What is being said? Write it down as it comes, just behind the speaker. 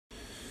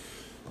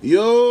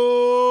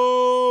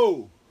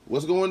Yo,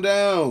 what's going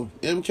down?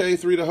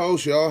 MK3 the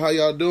host, y'all. How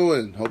y'all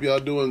doing? Hope y'all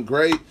doing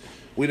great.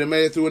 We done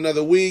made it through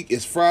another week.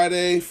 It's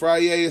Friday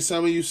as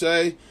some of you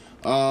say.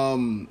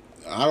 I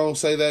don't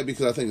say that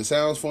because I think it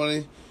sounds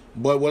funny,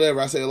 but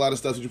whatever. I say a lot of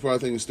stuff that you probably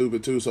think is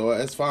stupid too, so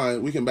that's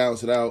fine. We can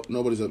balance it out.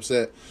 Nobody's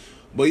upset.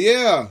 But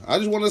yeah, I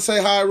just wanted to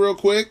say hi real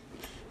quick.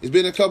 It's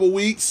been a couple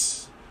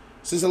weeks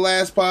since the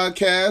last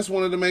podcast.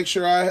 Wanted to make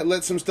sure I had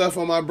let some stuff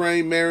on my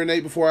brain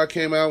marinate before I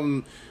came out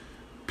and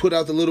put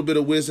out the little bit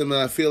of wisdom that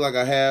I feel like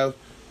I have.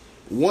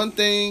 One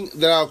thing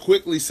that I'll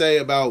quickly say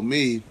about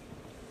me,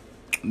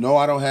 no,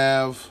 I don't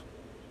have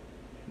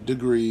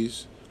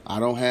degrees. I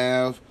don't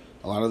have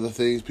a lot of the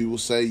things people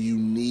say you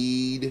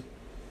need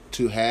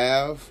to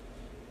have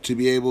to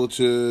be able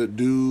to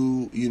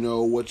do,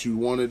 what you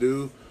want to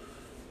do.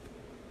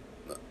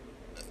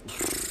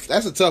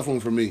 That's a tough one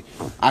for me.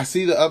 I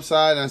see the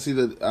upside and I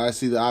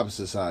see the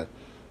opposite side.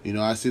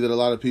 I see that a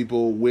lot of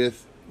people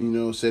with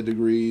said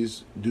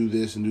degrees do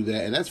this and do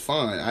that, and that's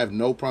fine. I have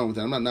no problem with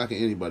that. I'm not knocking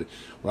anybody.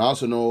 But I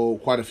also know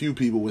quite a few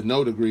people with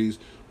no degrees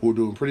who are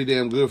doing pretty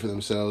damn good for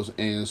themselves.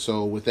 And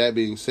so with that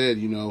being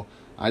said,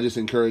 I just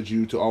encourage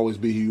you to always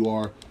be who you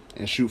are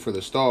and shoot for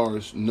the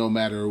stars, no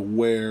matter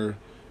where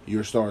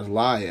your stars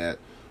lie at.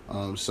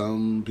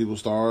 Some people's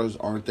stars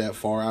aren't that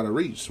far out of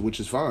reach, which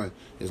is fine.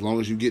 As long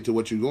as you get to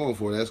what you're going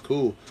for, that's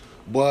cool.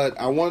 But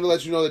I wanted to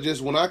let you know that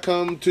just when I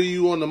come to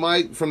you on the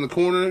mic from the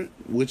corner,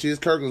 which is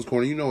Kirkland's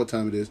Corner, you know what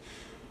time it is.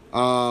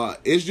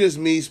 It's just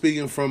me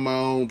speaking from my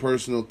own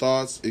personal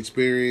thoughts,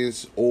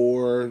 experience,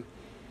 or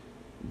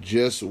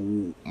just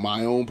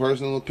my own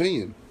personal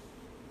opinion.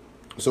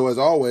 So as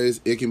always,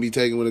 it can be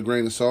taken with a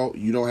grain of salt.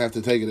 You don't have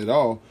to take it at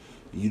all.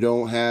 You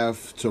don't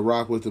have to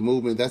rock with the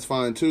movement. That's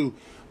fine too.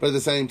 But at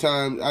the same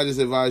time, I just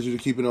advise you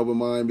to keep an open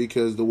mind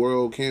because the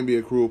world can be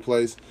a cruel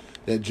place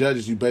that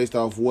judges you based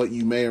off what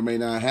you may or may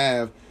not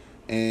have.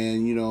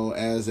 And,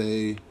 as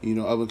a,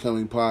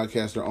 up-and-coming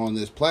podcaster on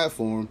this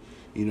platform,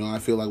 I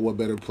feel like what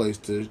better place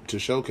to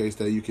showcase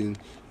that you can,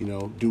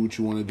 do what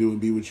you want to do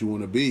and be what you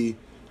want to be.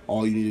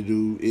 All you need to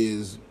do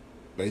is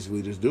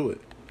basically just do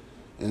it.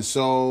 And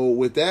so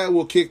with that,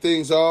 we'll kick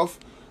things off.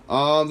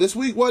 This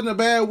week wasn't a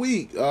bad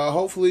week.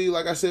 Hopefully,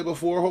 like I said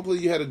before, hopefully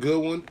you had a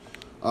good one.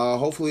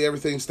 Hopefully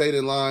everything stayed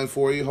in line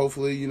for you.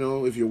 Hopefully,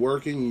 if you're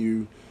working,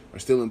 you are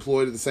still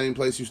employed at the same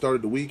place you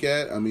started the week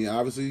at. I mean,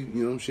 obviously,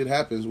 shit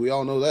happens. We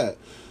all know that.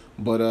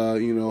 But,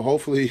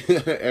 hopefully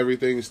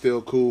everything is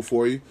still cool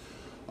for you.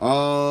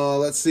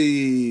 Let's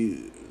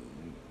see.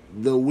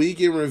 The week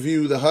in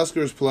review, the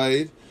Huskers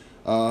played.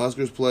 I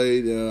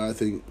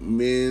think,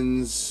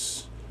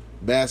 men's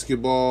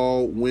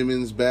basketball,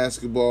 women's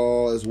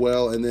basketball as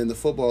well. And then the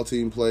football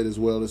team played as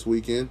well this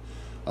weekend.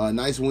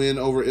 Nice win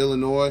over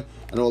Illinois.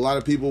 I know a lot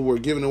of people were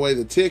giving away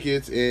the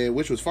tickets,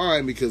 which was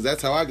fine because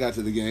that's how I got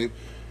to the game.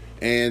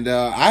 And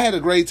I had a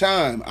great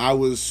time. I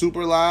was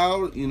super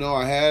loud.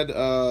 I had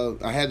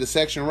the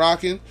section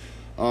rocking,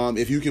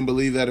 if you can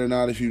believe that or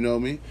not, if you know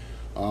me.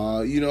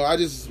 I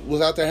just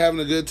was out there having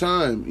a good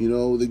time.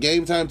 The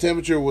game time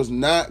temperature was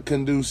not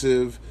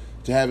conducive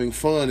to having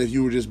fun if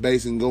you were just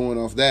basing going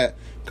off that,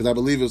 because I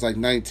believe it was like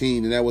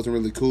 19, and that wasn't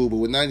really cool. But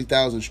with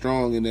 90,000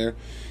 strong in there,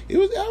 I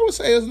would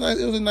say it was nice.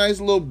 It was a nice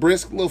little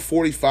brisk little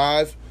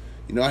 45.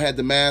 I had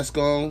the mask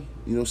on.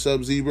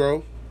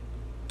 Sub-Negro,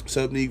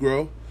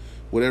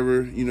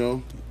 whatever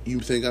you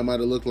think I might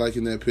have looked like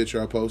in that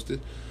picture I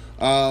posted.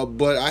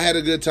 But I had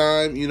a good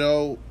time.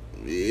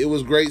 It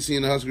was great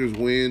seeing the Huskers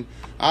win.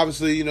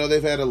 Obviously,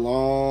 they've had a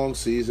long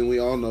season. We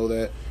all know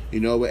that.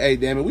 But hey,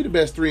 damn it, we the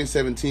best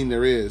 3-7 team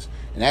there is,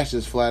 and that's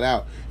just flat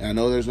out. And I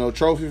know there's no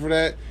trophy for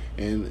that.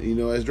 And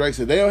as Drake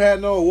said, they don't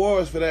have no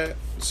awards for that.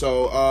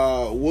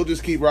 So we'll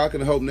just keep rocking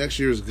and hope next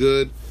year is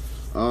good.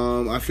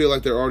 I feel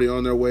like they're already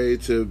on their way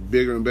to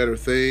bigger and better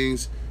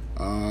things.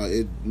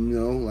 Like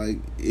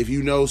if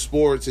you know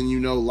sports and you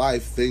know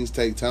life, things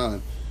take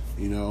time.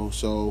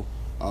 So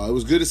it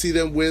was good to see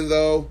them win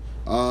though.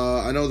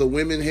 I know the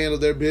women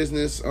handled their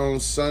business on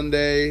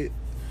Sunday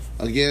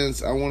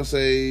against, I want to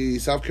say,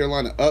 South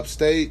Carolina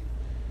Upstate.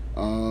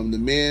 The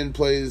men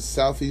played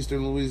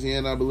Southeastern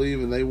Louisiana, I believe,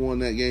 and they won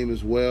that game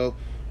as well.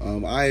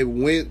 I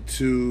went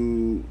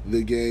to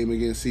the game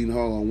against Seton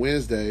Hall on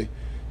Wednesday.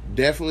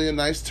 Definitely a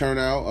nice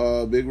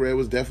turnout. Big Red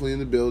was definitely in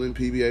the building.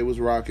 PBA was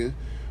rocking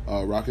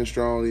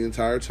strong the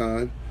entire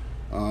time.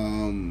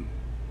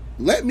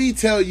 Let me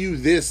tell you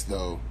this,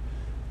 though.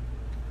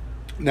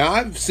 Now,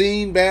 I've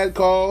seen bad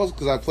calls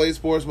because I played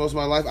sports most of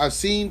my life. I've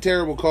seen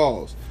terrible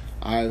calls.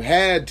 I've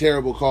had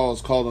terrible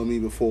calls called on me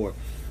before.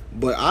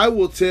 But I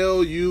will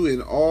tell you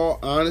in all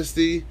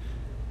honesty,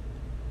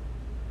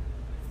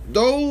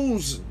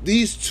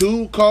 these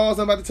two calls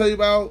I'm about to tell you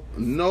about,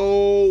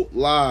 no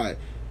lie,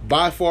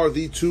 by far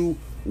the two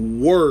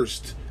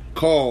worst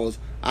calls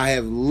I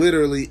have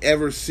literally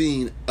ever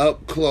seen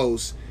up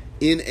close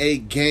in a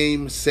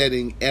game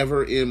setting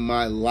ever in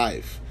my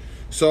life.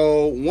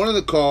 So one of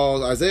the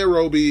calls, Isaiah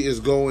Roby is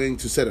going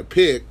to set a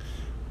pick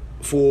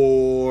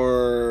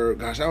for,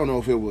 I don't know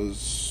if it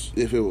was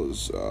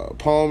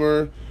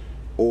Palmer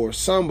or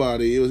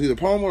somebody. It was either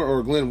Palmer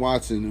or Glenn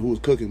Watson, who was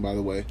cooking, by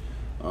the way.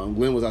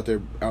 Glenn was out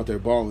there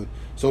balling.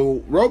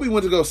 So Roby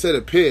went to go set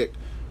a pick.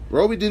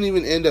 Roby didn't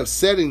even end up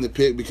setting the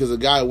pick because the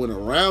guy went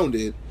around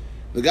it.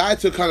 The guy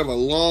took kind of a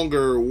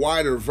longer,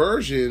 wider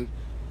version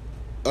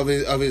of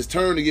his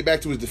turn to get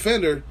back to his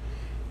defender,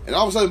 and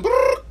all of a sudden,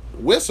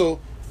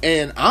 whistle,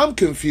 and I'm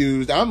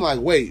confused. I'm like,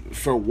 wait,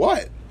 for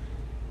what?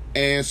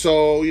 And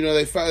so,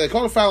 they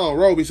called a foul on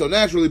Roby, so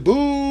naturally,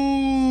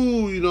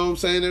 boo, you know what I'm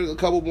saying? There's a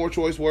couple more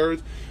choice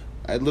words.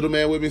 I had little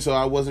man with me, so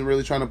I wasn't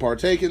really trying to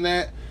partake in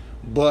that.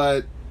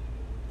 But,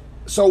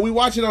 so we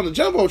watch it on the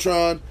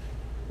Jumbotron.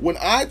 When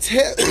I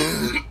tell,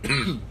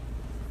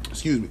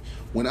 excuse me,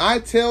 when I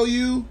tell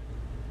you,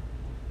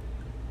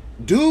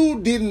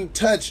 dude didn't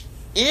touch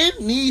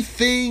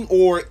anything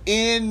or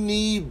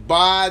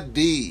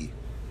anybody.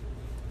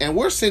 And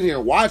we're sitting here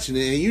watching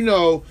it, and you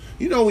know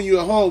when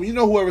you're at home,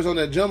 whoever's on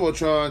that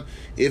Jumbotron,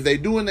 if they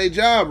doing their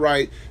job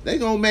right, they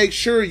gonna make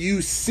sure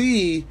you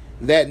see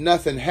that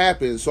nothing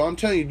happens. So I'm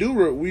telling you,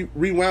 dude, we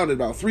rewound it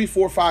about 3,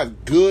 4,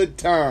 5 good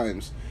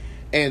times,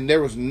 and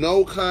there was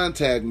no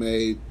contact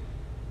made.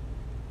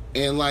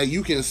 And like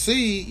you can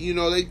see,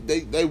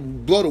 they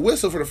blow the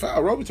whistle for the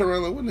foul. Roby turned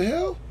around like, what in the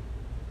hell?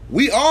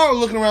 We all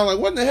looking around like,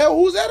 what in the hell?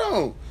 Who's that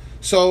on?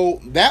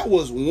 So that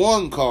was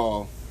one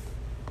call.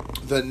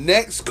 The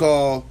next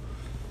call,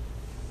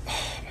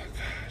 oh my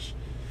gosh,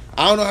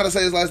 I don't know how to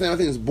say his last name. I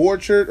think it's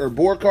Borchert or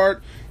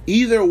Borkart.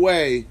 Either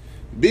way,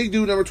 big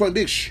dude number 20,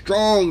 big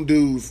strong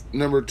dude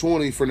number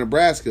 20 for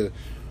Nebraska,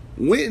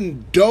 went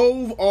and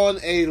dove on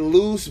a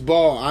loose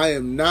ball. I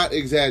am not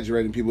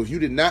exaggerating, people. If you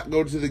did not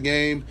go to the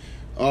game,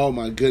 oh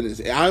my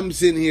goodness, I'm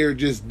sitting here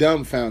just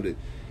dumbfounded.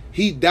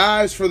 He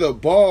dives for the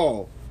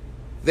ball.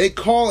 They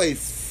call a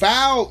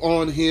foul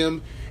on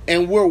him,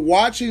 and we're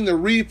watching the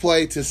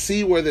replay to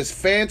see where this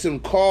phantom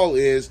call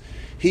is.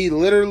 He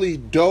literally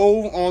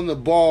dove on the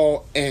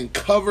ball and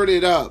covered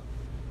it up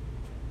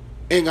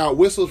and got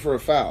whistled for a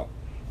foul.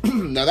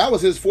 Now, that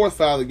was his 4th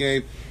foul of the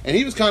game, and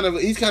he's kind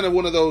of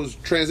one of those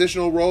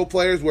transitional role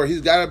players where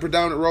he's got a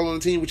predominant role on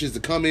the team, which is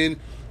to come in,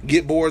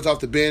 get boards off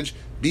the bench,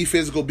 be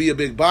physical, be a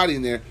big body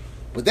in there.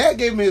 But that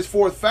gave him his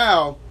 4th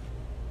foul,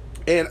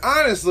 and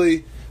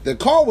honestly, the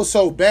call was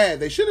so bad,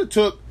 they should have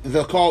took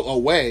the call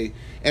away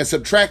and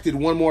subtracted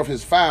one more of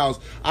his fouls.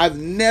 I've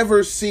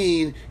never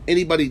seen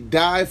anybody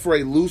dive for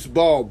a loose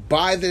ball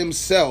by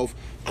themselves,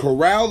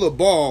 corral the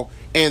ball,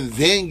 and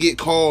then get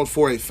called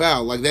for a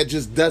foul. Like, that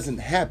just doesn't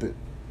happen.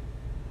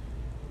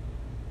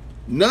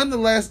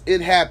 Nonetheless,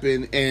 it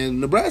happened,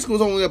 and Nebraska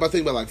was only up, I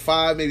think, by like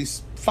 5, maybe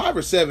 5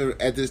 or 7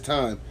 at this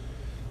time.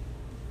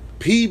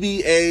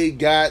 PBA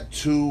got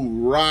to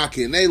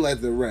rocking. They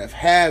let the ref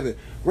have it.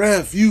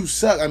 Ref, you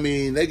suck. I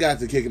mean, they got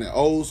to kicking it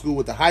old school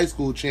with the high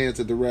school chants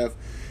at the ref.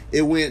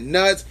 It went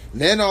nuts.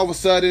 Then all of a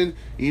sudden,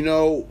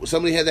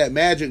 somebody had that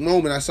magic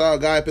moment. I saw a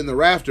guy up in the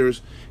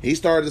rafters. He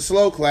started to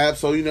slow clap.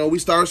 So, we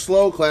start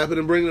slow clapping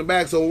and bringing it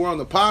back. So we're on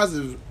the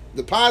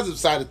positive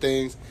side of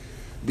things.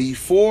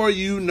 Before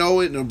you know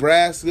it,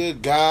 Nebraska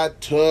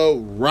got to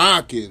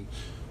rocking.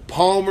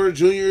 Palmer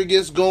Jr.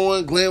 gets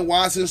going. Glenn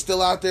Watson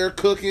still out there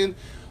cooking.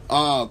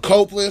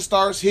 Copeland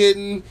starts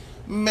hitting.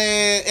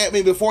 Man, I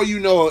mean, before you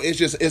know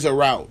it, it's a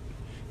rout.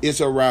 It's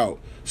a rout.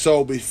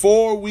 So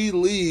before we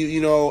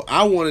leave,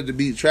 I wanted to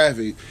beat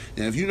traffic.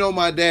 And if you know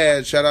my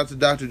dad, shout out to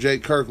Dr.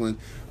 Jake Kirkland.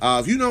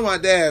 If you know my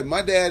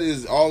dad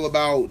is all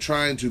about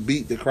trying to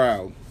beat the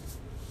crowd.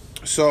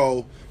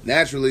 So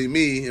naturally,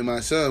 me and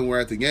my son were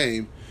at the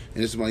game.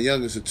 And this is my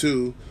youngest of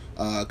 2,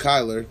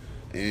 Kyler.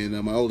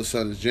 And my oldest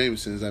son is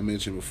Jameson, as I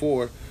mentioned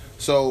before.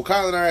 So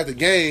Kyler and I are at the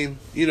game.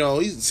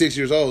 He's 6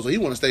 years old, so he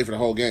want to stay for the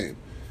whole game.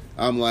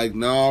 I'm like,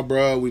 nah,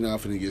 bro, we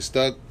not finna get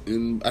stuck.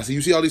 And I said,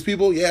 you see all these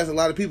people? Yeah, there's a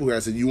lot of people here. I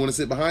said, you want to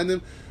sit behind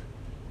them?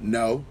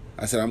 No.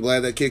 I said, I'm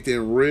glad that kicked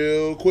in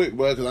real quick,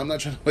 bro, because I'm not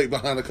trying to wait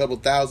behind a couple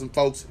thousand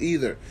folks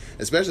either,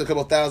 especially a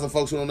couple thousand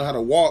folks who don't know how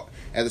to walk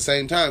at the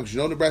same time, because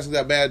Nebraska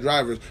got bad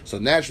drivers, so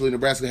naturally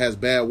Nebraska has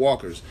bad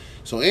walkers.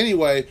 So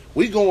anyway,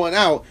 we going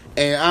out,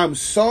 and I'm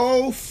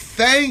so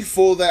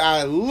thankful that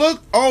I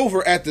looked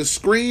over at the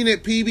screen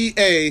at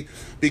PBA,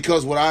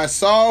 because what I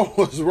saw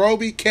was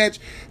Roby catch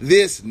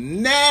this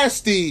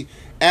nasty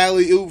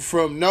alley-oop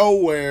from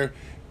nowhere,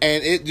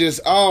 and it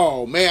just,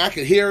 oh, man, I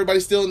could hear everybody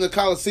still in the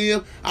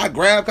Coliseum. I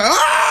grabbed,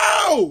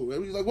 oh!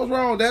 And he's like, what's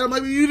wrong, Dad? I'm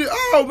like, you did,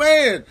 oh,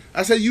 man.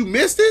 I said, you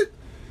missed it?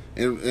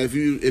 And if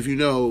you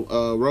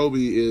know,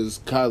 Roby is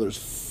Kyler's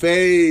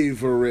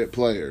favorite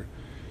player.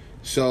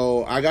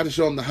 So I got to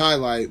show him the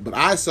highlight, but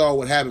I saw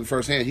what happened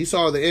firsthand. He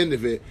saw the end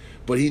of it,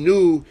 but he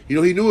knew it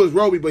was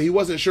Roby, but he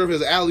wasn't sure if it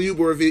was alley-oop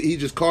or if he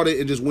just caught it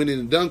and just went in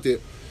and dunked it.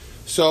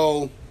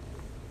 So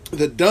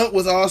the dunk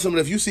was awesome, and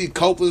if you see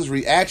Copeland's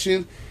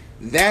reaction,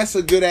 that's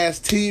a good-ass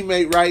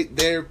teammate right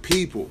there,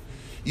 people.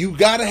 You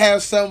got to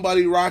have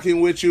somebody rocking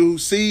with you who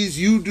sees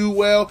you do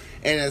well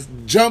and is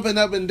jumping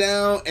up and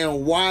down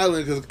and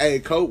wilding, because, hey,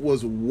 Cope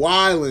was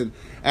wilding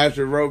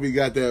after Roby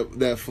got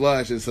that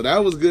flush. And so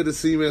that was good to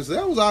see, man. So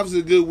that was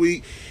obviously a good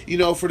week,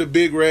 for the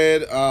Big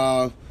Red.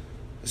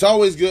 It's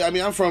always good. I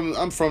mean, I'm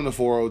from the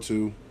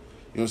 402.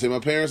 You know what I'm saying? My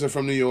parents are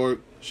from New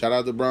York. Shout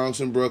out to Bronx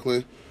and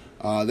Brooklyn.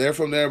 They're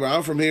from there, but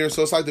I'm from here.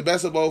 So it's like the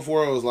best of both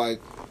worlds.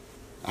 Like,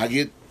 I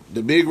get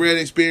the Big Red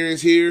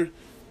experience here.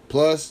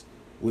 Plus,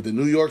 with the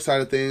New York side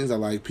of things, I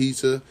like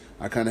pizza.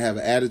 I kind of have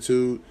an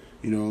attitude.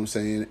 You know what I'm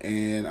saying?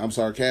 And I'm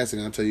sarcastic.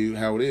 I'll tell you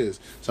how it is.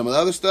 Some of the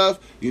other stuff,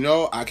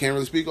 I can't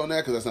really speak on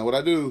that because that's not what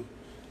I do.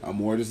 I'm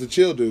more just a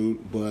chill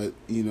dude. But,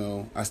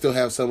 I still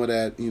have some of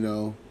that,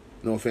 no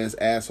offense,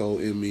 asshole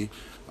in me.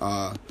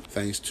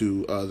 Thanks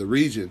to the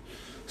region.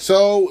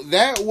 So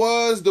that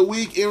was the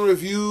week in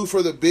review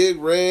for the Big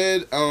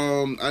Red.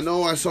 I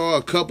know I saw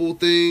a couple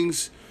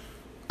things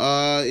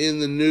in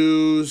the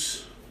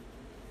news,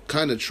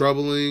 kind of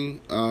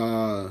troubling.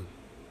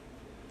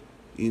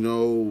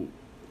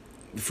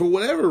 For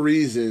whatever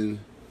reason,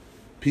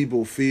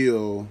 people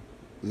feel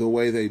the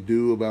way they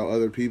do about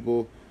other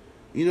people.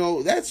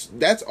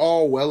 That's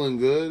all well and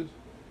good.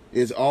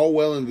 It's all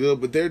well and good,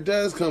 but there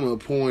does come a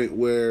point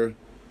where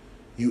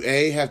you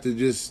have to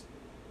just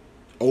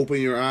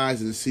open your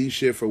eyes and see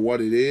shit for what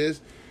it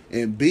is,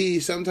 and B,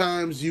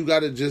 sometimes you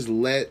got to just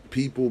let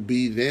people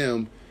be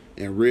them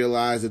and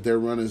realize that they're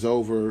runners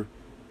over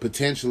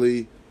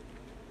potentially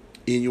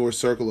in your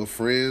circle of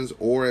friends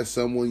or as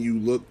someone you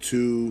look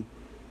to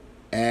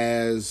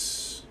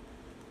as,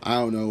 I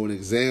don't know, an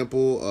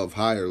example of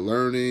higher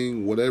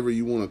learning, whatever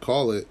you want to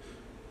call it.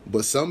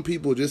 But some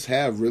people just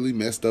have really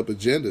messed up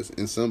agendas,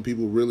 and some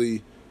people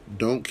really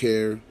don't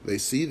care. They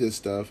see this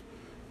stuff,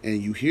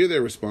 and you hear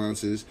their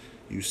responses,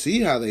 you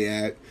see how they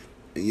act,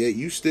 and yet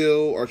you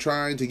still are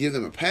trying to give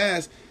them a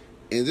pass.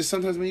 And just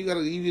sometimes, man,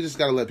 you just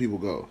gotta let people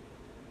go.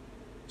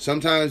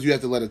 Sometimes you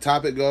have to let a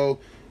topic go,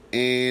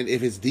 and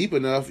if it's deep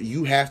enough,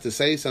 you have to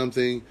say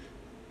something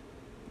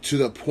to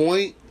the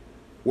point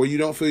where you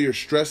don't feel you're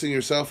stressing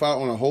yourself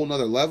out on a whole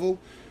nother level.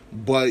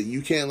 But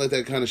you can't let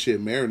that kind of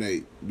shit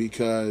marinate,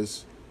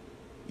 because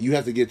you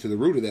have to get to the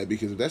root of that.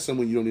 Because if that's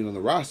someone you don't need on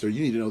the roster,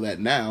 you need to know that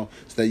now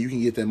so that you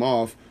can get them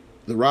off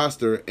the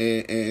roster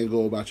and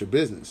go about your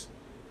business.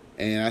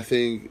 And I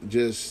think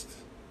just,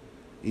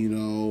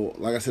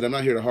 like I said, I'm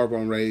not here to harp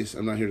on race.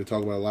 I'm not here to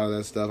talk about a lot of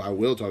that stuff. I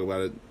will talk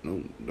about it.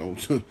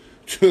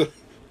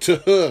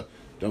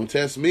 Don't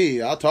test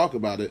me. I'll talk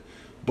about it.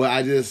 But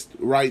I just,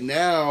 right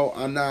now,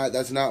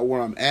 that's not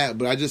where I'm at.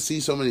 But I just see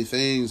so many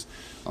things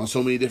on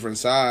so many different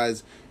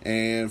sides.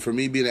 And for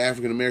me being an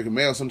African-American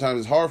male, sometimes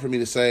it's hard for me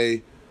to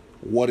say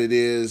what it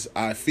is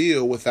I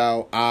feel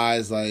without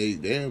eyes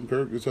like, damn,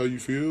 Kirk, that's how you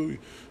feel? You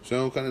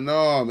sound kind of,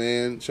 no,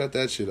 man, shut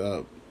that shit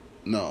up.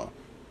 No.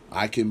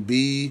 I can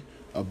be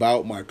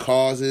about my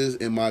causes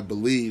and my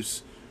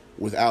beliefs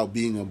without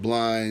being a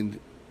blind,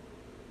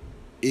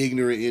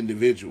 ignorant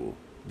individual.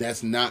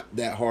 That's not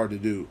that hard to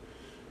do.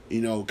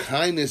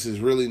 Kindness is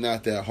really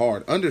not that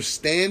hard.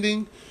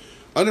 Understanding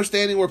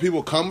where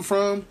people come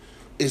from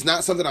is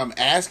not something I'm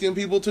asking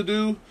people to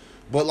do,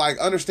 but like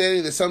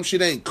understanding that some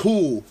shit ain't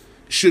cool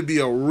should be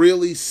a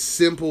really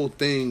simple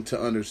thing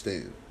to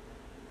understand.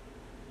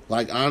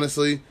 Like,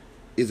 honestly,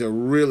 it's a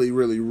really,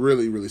 really,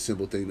 really, really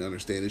simple thing to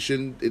understand.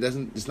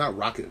 It's not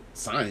rocket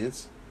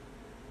science.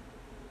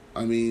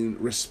 I mean,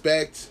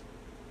 respect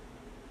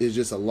is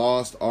just a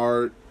lost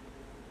art.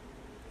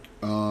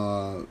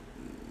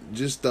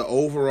 Just the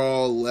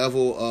overall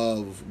level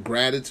of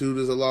gratitude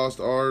is a lost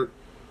art.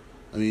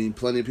 I mean,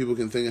 plenty of people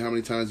can think of how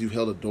many times you've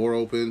held a door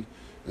open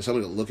and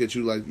somebody will look at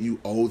you like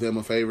you owe them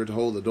a favor to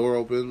hold the door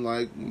open.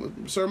 Like,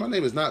 sir, my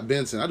name is not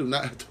Benson. I do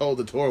not have to hold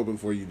the door open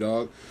for you,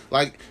 dog.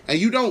 Like, and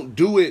you don't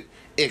do it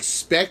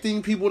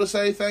expecting people to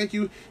say thank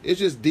you. It's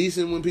just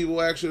decent when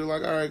people actually are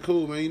like, all right,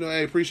 cool, man. I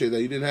appreciate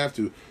that. You didn't have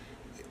to.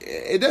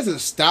 It doesn't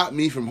stop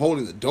me from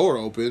holding the door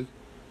open.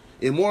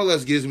 It more or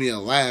less gives me a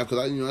laugh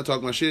because I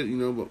talk my shit,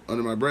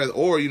 under my breath.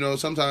 Or,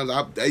 sometimes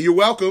hey, you're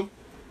welcome.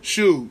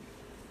 Shoot.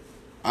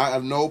 I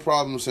have no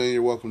problem saying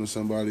you're welcome to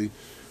somebody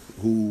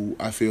who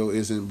I feel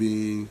isn't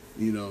being,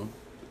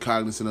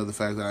 cognizant of the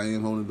fact that I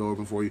am holding the door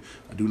open for you.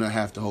 I do not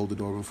have to hold the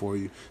door open for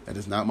you. That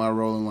is not my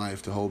role in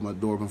life, to hold my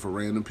door open for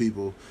random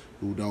people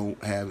who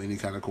don't have any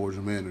kind of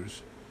cordial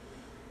manners.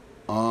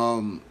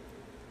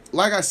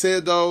 Like I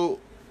said,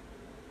 though,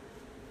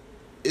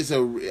 it's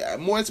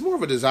more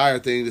of a desire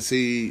thing to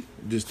see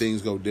just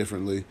things go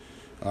differently.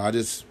 I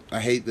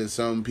hate that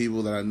some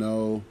people that I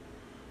know,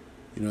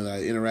 that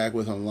I interact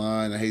with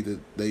online, I hate that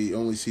they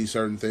only see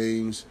certain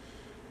things,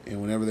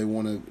 and whenever they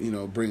want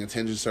to, bring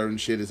attention to certain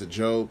shit, it's a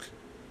joke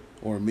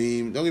or a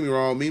meme. Don't get me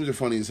wrong, memes are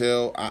funny as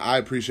hell. I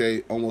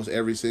appreciate almost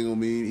every single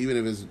meme,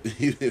 even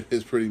if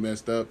it's pretty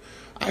messed up.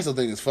 I still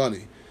think it's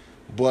funny.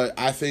 But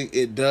I think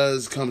it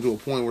does come to a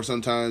point where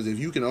sometimes if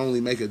you can only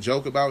make a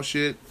joke about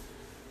shit,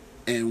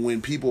 and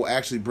when people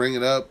actually bring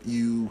it up,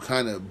 you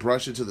kind of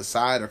brush it to the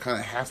side or kind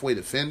of halfway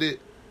defend it,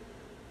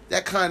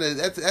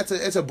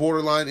 that's a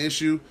borderline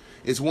issue.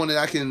 It's one that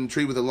I can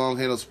treat with a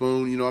long-handled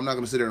spoon. I'm not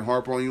going to sit there and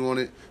harp on you on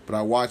it, but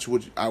I watch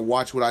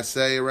what I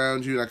say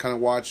around you, and I kind of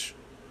watch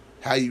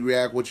how you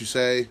react, what you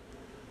say,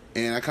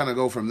 and I kind of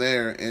go from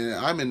there. And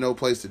I'm in no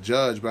place to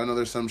judge, but I know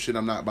there's some shit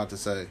I'm not about to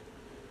say,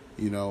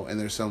 and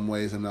there's some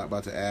ways I'm not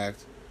about to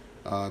act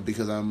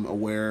because I'm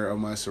aware of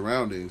my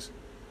surroundings.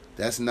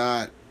 That's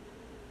not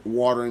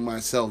watering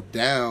myself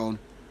down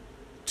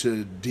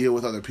to deal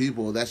with other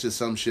people. That's just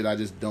some shit I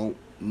just don't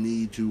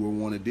need to or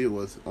want to deal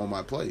with on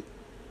my plate.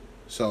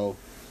 So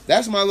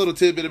that's my little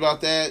tidbit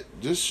about that.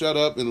 Just shut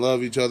up and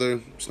love each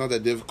other. It's not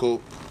that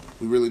difficult.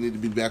 We really need to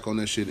be back on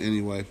that shit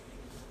anyway.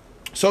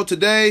 So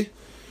today,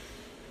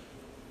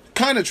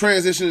 kind of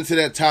transitioning to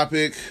that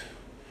topic,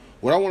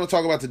 what I want to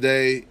talk about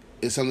today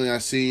is something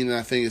I've seen and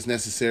I think is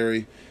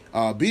necessary.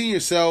 Being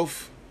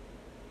yourself,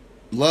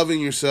 loving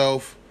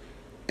yourself,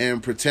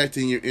 and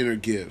protecting your inner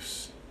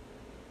gifts.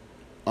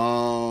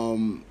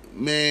 Man,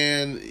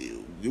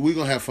 we're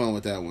going to have fun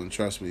with that one.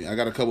 Trust me. I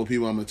got a couple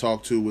people I'm going to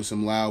talk to with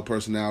some loud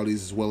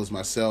personalities as well as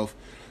myself.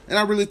 And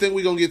I really think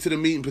we're going to get to the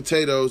meat and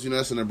potatoes. You know,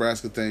 that's a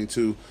Nebraska thing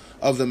too,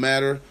 of the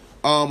matter.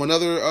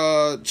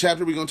 Another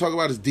chapter we're going to talk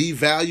about is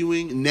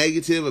devaluing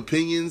negative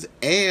opinions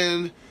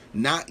and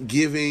not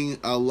giving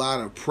a lot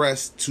of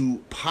press to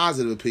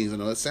positive opinions. I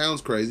know that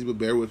sounds crazy, but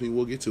bear with me.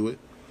 We'll get to it.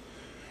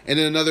 And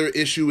then another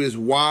issue is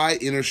why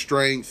inner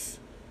strength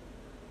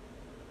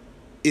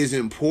is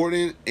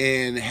important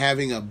and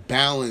having a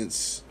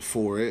balance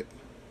for it.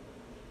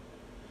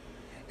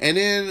 And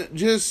then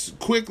just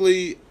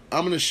quickly,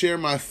 I'm going to share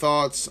my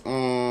thoughts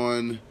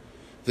on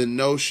the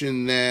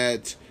notion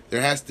that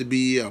there has to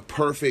be a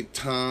perfect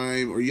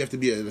time or you have to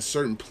be at a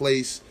certain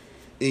place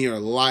in your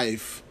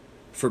life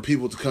for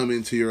people to come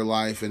into your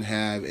life and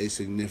have a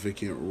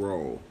significant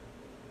role.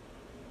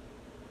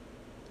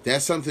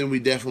 That's something we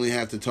definitely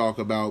have to talk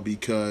about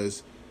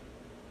because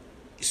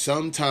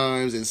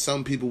sometimes, and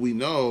some people we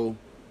know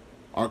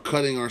are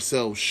cutting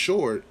ourselves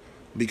short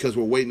because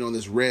we're waiting on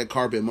this red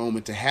carpet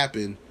moment to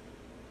happen.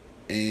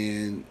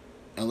 And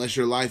unless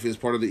your life is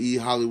part of the E!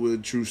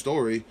 Hollywood true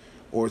story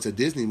or it's a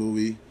Disney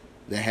movie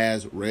that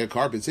has red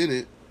carpets in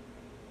it,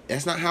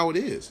 that's not how it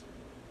is.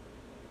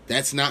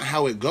 That's not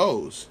how it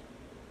goes.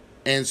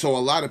 And so a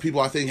lot of people,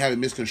 I think, have it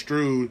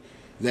misconstrued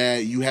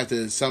that you have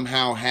to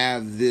somehow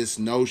have this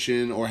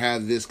notion or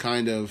have this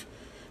kind of,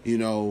 you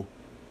know,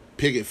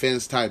 picket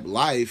fence type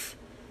life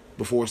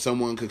before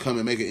someone could come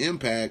and make an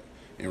impact.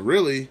 And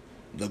really,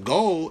 the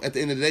goal at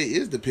the end of the day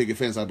is the picket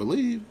fence, I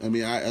believe. I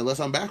mean,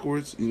 unless I'm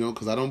backwards, you know,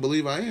 because I don't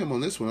believe I am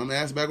on this one. I'm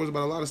asked backwards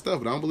about a lot of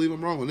stuff, but I don't believe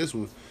I'm wrong on this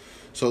one.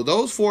 So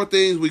those 4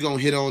 things we're going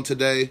to hit on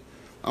today.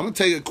 I'm going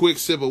to take a quick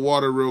sip of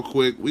water real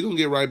quick. We're going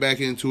to get right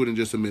back into it in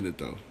just a minute,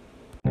 though.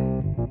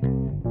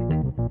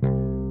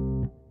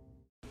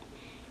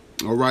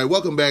 All right,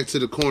 welcome back to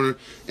the corner.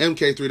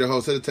 MK3, the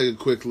host. Had to take a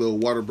quick little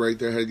water break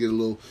there. Had to get a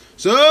little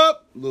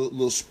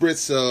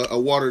spritz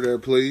of water there,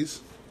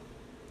 please.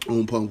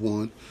 On pump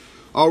 1.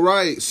 All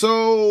right,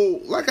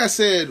 so like I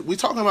said, we're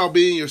talking about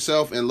being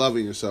yourself and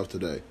loving yourself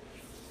today.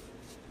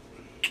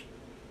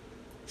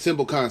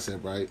 Simple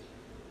concept, right?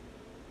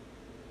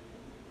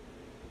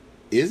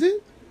 Is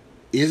it?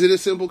 Is it a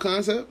simple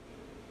concept?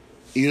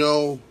 You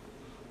know,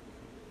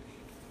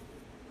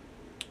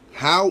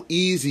 how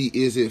easy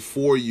is it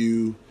for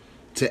you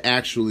to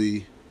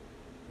actually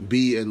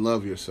be and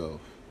love yourself?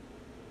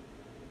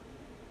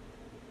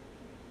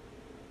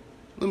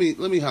 Let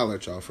me holler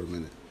at y'all for a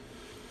minute.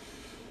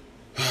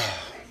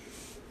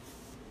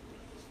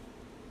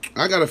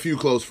 I got a few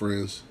close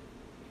friends.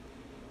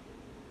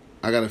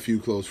 I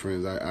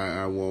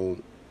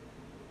won't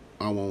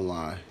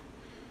lie.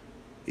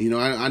 You know,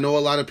 I know a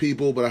lot of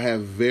people, but I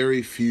have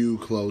very few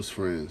close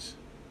friends.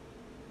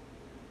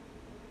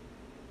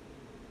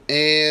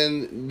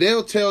 And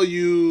they'll tell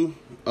you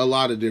a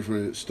lot of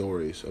different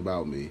stories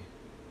about me.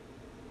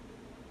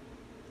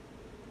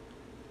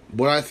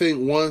 But I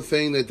think one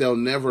thing that they'll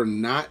never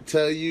not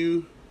tell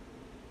you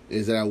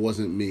is that I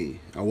wasn't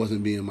me. I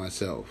wasn't being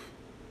myself.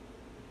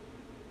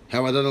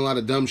 Have I done a lot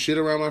of dumb shit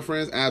around my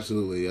friends?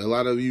 Absolutely. A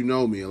lot of you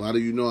know me. A lot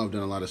of you know I've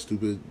done a lot of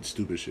stupid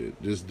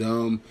shit. Just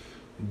dumb,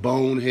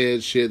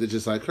 bonehead shit that's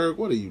just like, Kirk,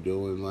 what are you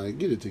doing? Like,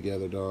 get it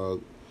together,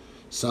 dog.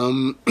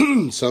 Some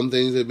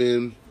things have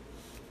been,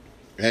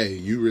 hey,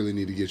 you really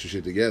need to get your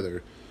shit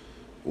together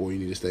or you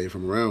need to stay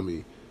from around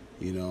me,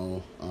 you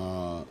know.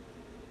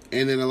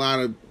 And then a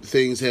lot of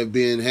things have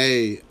been,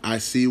 hey, I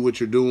see what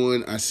you're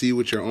doing. I see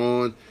what you're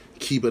on.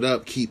 Keep it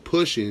up. Keep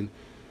pushing,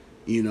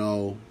 you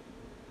know.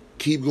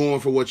 Keep going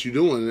for what you're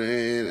doing,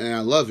 and I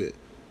love it.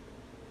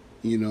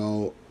 You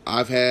know,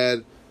 I've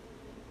had,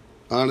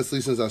 honestly,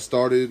 since I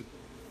started,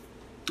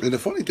 and the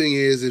funny thing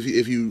is,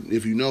 if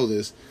you know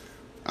this,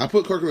 I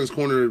put Kirkland's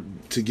Corner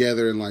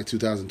together in like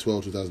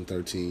 2012,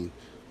 2013.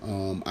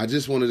 I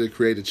just wanted to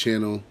create a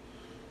channel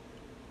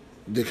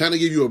to kind of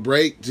give you a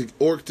break,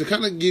 or to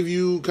kind of give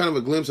you kind of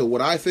a glimpse of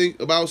what I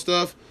think about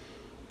stuff,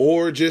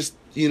 or just,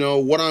 you know,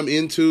 what I'm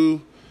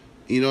into.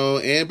 You know,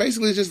 and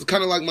basically it's just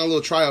kind of like my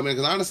little tryout, man,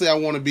 because honestly I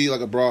want to be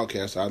like a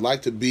broadcaster. I'd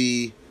like to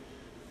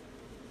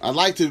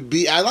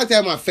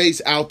have my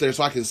face out there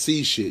so I can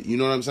see shit, you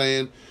know what I'm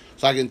saying?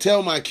 So I can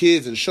tell my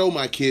kids and show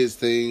my kids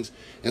things,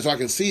 and so I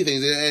can see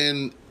things,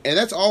 and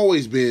that's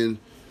always been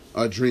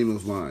a dream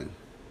of mine.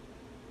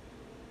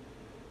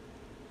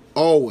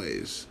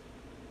 Always.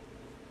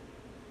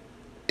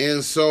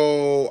 And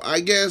so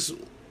I guess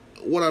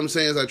what I'm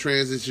saying as I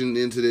transition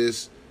into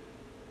this,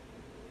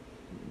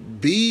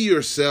 Be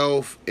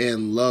yourself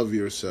and love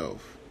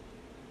yourself.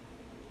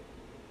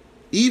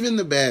 Even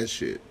the bad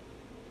shit.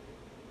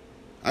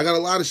 I got a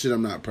lot of shit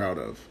I'm not proud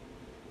of.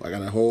 I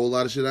got a whole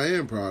lot of shit I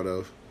am proud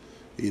of.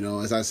 You know,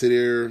 as I sit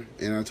here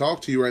and I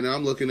talk to you right now,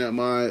 I'm looking at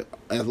my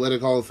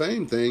Athletic Hall of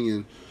Fame thing,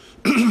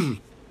 and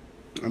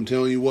I'm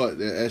telling you what,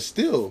 that's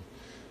still,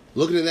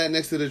 looking at that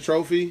next to the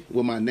trophy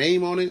with my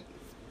name on it,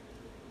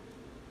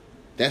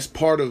 that's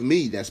part of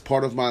me. That's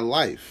part of my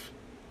life.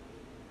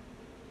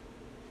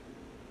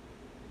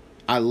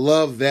 I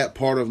love that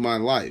part of my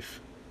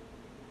life.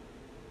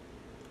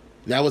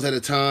 That was at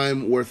a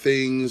time where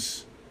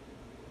things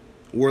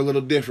were a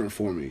little different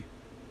for me.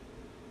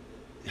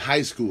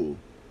 High school.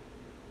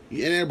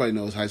 And everybody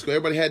knows high school.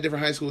 Everybody had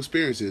different high school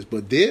experiences.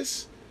 But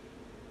this,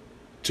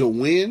 to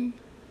win,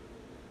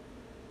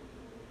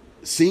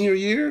 senior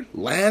year,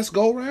 last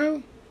go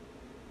round,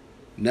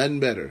 nothing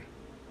better.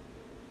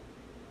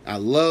 I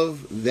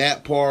love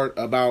that part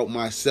about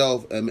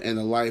myself and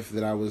the life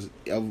that I was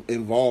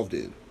involved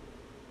in.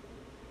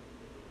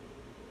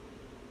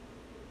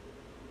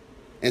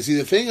 And see,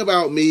 the thing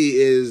about me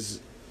is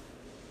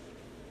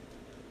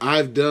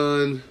I've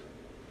done,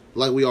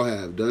 like we all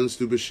have, done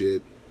stupid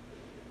shit.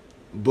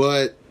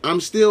 But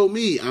I'm still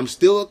me. I'm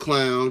still a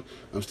clown.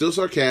 I'm still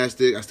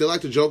sarcastic. I still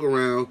like to joke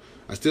around.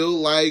 I still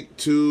like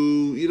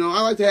to,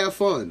 I like to have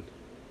fun.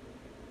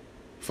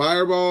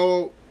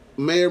 Fireball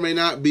may or may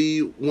not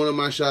be one of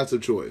my shots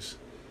of choice.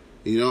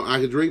 I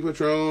could drink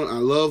Patron. I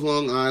love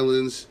Long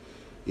Islands.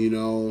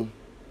 I'm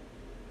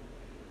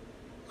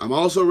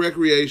also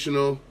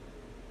recreational.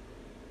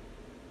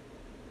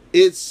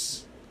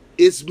 It's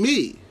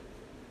me.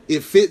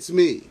 It fits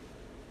me.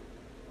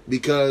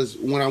 Because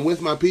when I'm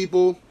with my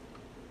people,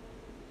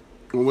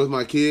 when I'm with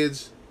my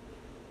kids,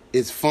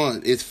 it's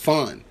fun. It's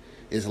fun.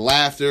 It's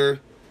laughter.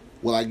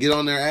 Will I get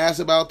on their ass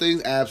about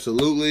things?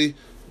 Absolutely.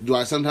 Do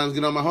I sometimes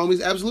get on my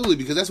homies? Absolutely,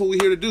 because that's what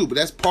we're here to do. But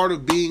that's part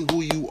of being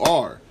who you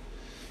are.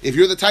 If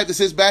you're the type that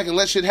sits back and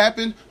let shit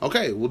happen,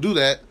 okay, we'll do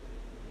that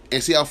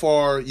and see how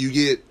far you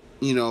get,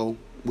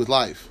 with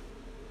life.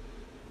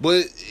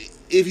 But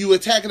if you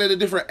attack it at a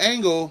different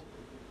angle,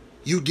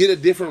 you get a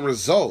different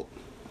result.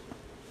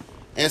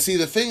 And see,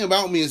 the thing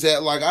about me is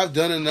that, I've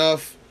done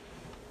enough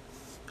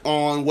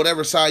on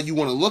whatever side you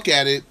want to look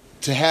at it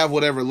to have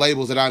whatever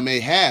labels that I may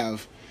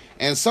have.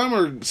 And some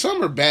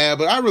are bad,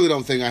 but I really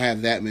don't think I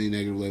have that many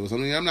negative labels. I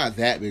mean, I'm not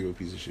that big of a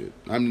piece of shit.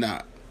 I'm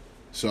not.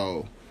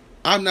 So,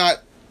 I'm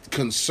not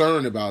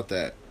concerned about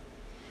that.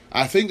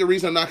 I think the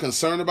reason I'm not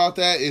concerned about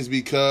that is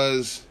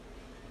because,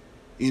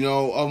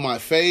 of my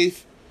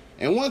faith.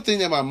 And one thing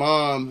that my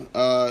mom,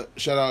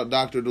 shout out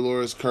Dr.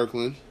 Dolores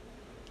Kirkland,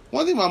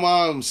 one thing my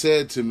mom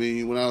said to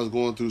me when I was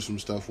going through some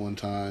stuff one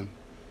time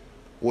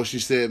was she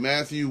said,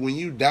 Matthew, when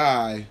you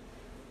die,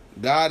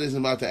 God isn't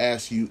about to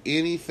ask you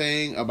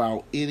anything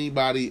about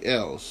anybody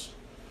else,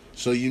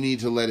 so you need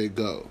to let it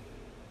go.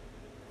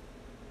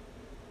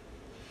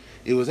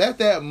 It was at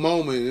that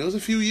moment, it was a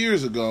few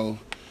years ago,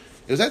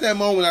 it was at that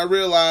moment I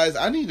realized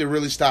I need to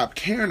really stop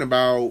caring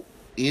about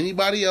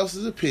anybody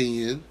else's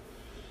opinion,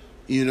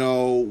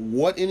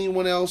 what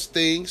anyone else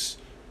thinks,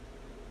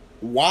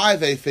 why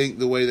they think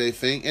the way they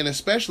think, and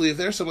especially if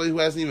there's somebody who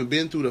hasn't even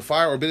been through the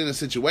fire or been in a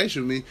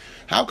situation with me,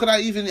 how could I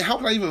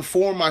even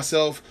form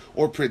myself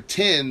or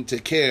pretend to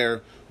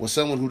care what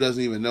someone who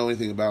doesn't even know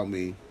anything about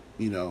me,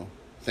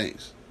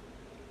 thinks?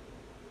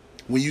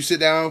 When you sit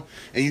down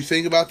and you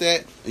think about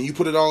that and you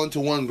put it all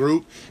into one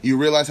group, you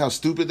realize how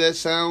stupid that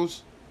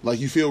sounds.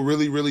 You feel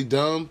really, really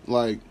dumb.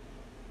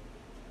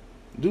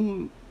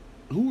 Dude,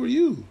 who are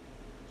you?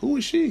 Who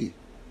is she?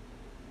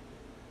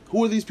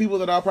 Who are these people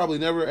that I'll probably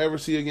never ever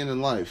see again in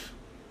life?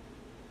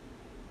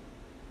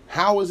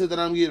 How is it that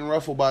I'm getting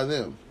ruffled by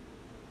them?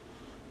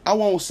 I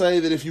won't say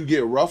that if you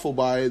get ruffled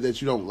by it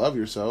that you don't love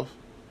yourself.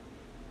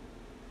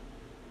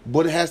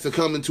 But it has to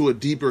come into a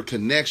deeper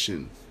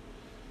connection.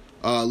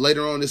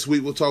 Later on this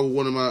week, we'll talk with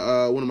one of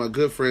my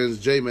good friends,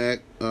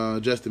 J-Mac,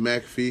 Justin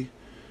McAfee,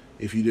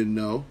 if you didn't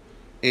know.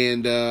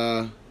 And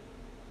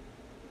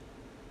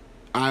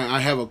I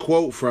have a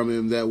quote from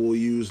him that we'll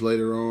use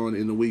later on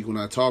in the week when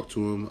I talk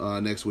to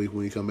him next week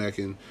when we come back,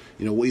 and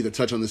we'll either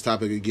touch on this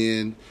topic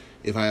again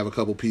if I have a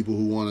couple people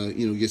who want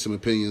to get some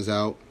opinions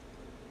out.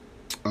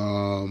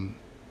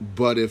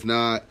 But if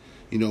not,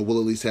 we'll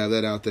at least have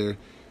that out there.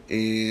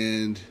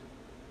 And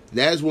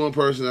that's one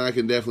person I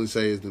can definitely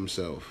say is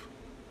themselves.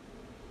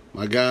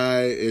 My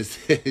guy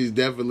he's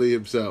definitely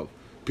himself.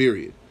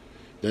 Period.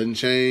 Doesn't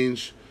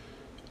change.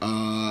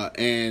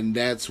 And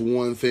that's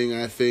one thing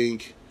I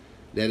think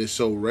that is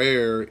so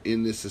rare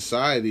in this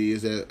society,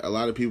 is that a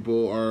lot of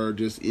people are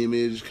just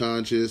image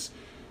conscious,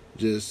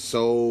 just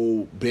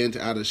so bent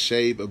out of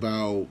shape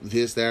about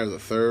this, that, or the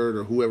third,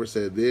 or whoever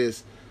said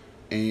this.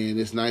 And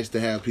it's nice to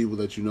have people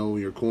that in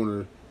your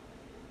corner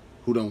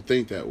who don't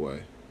think that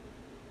way.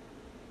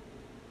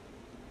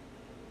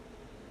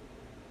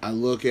 I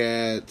look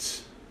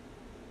at,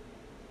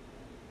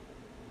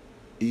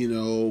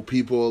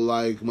 people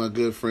like my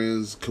good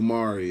friends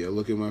Kamari. I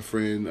look at my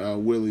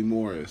friend Willie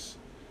Morris.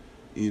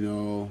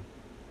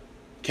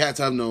 cats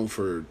I've known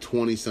for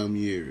 20 some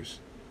years,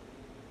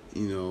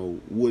 you know,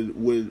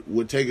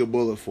 would take a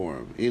bullet for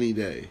him any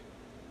day.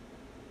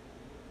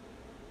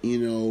 You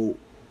know,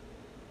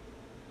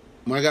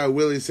 my guy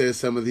Willie says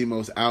some of the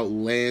most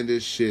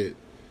outlandish shit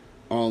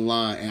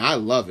online, and I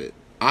love it.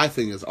 I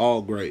think it's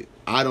all great.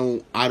 I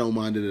don't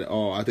mind it at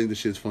all. I think the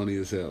shit's funny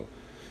as hell.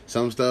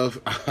 Some stuff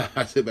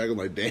I sit back and I'm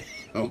like, damn,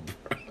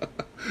 bro.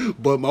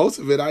 But most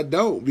of it I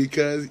don't,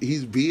 because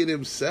he's being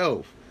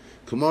himself.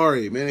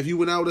 Kamari, man, if you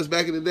went out with us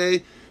back in the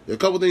day, there are a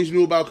couple things you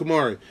knew about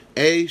Kamari.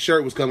 A,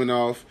 shirt was coming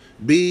off.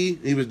 B,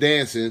 he was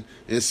dancing.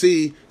 And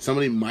C,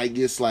 somebody might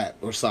get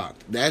slapped or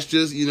socked. That's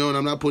just, you know, and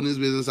I'm not putting his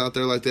business out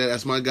there like that.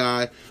 That's my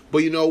guy. But,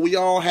 you know, we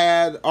all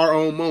had our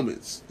own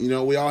moments. You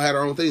know, we all had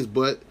our own things.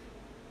 But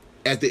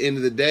at the end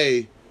of the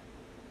day,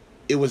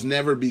 it was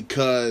never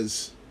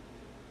because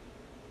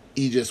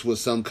he just was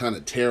some kind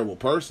of terrible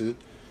person.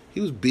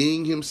 He was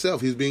being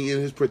himself. He was being in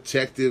his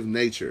protective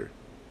nature.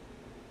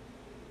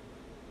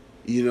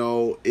 You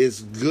know,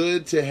 it's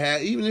good to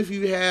have, even if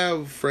you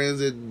have friends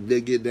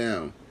that get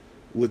down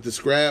with the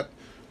scrap,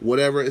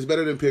 whatever, it's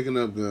better than picking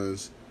up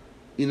guns.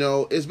 You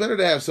know, it's better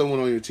to have someone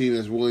on your team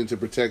that's willing to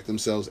protect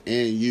themselves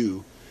and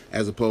you,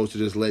 as opposed to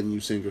just letting you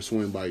sink or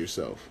swim by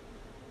yourself.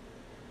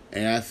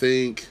 And I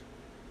think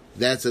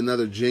that's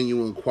another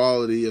genuine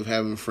quality of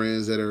having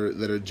friends that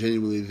are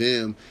genuinely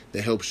them,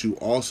 that helps you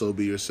also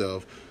be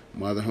yourself.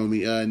 My other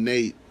homie,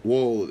 Nate.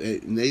 Whoa,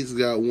 Nate's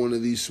got one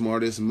of the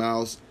smartest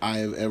mouths I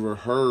have ever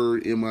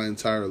heard in my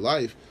entire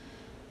life.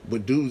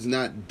 But dude's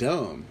not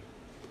dumb.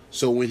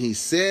 So when he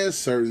says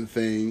certain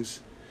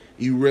things,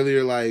 you really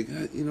are like,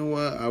 you know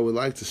what? I would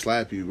like to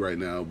slap you right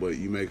now, but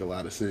you make a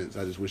lot of sense.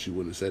 I just wish you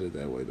wouldn't have said it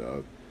that way,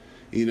 dog.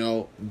 You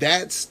know,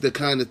 that's the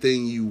kind of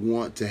thing you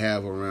want to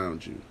have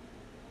around you.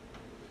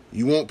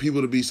 You want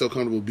people to be so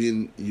comfortable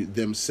being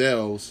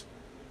themselves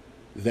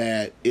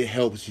that it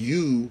helps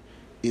you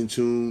in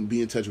tune,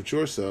 be in touch with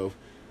yourself,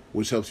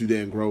 which helps you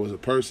then grow as a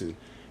person.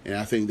 And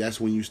I think that's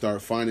when you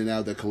start finding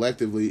out that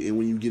collectively, and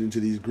when you get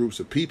into these groups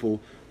of people,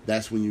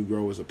 that's when you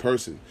grow as a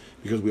person.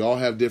 Because we all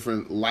have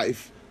different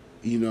life,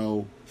 you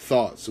know,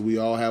 thoughts. We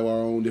all have our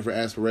own different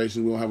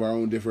aspirations. We all have our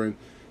own different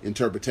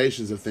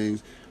interpretations of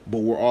things. But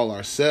we're all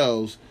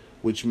ourselves,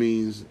 which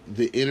means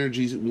the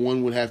energies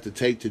one would have to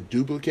take to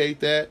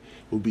duplicate that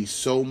would be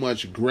so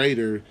much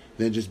greater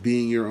than just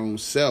being your own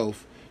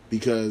self,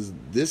 because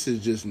this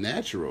is just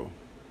natural.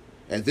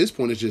 At this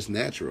point, it's just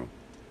natural.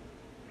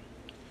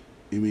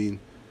 I mean,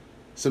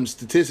 some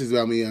statistics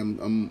about me,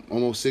 I'm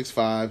almost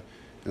 6'5", and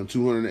I'm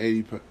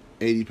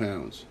 280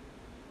 pounds.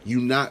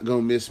 You not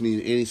gonna miss me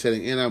in any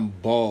setting, and I'm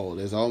bald.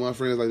 As all my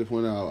friends like to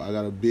point out, I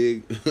got a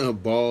big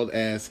bald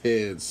ass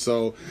head.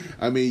 So,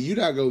 I mean, you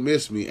not gonna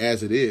miss me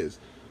as it is.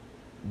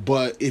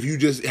 But if you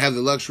just have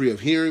the luxury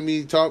of hearing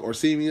me talk or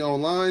seeing me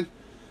online,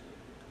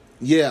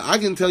 yeah, I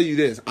can tell you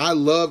this. I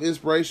love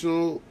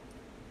inspirational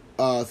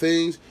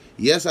things.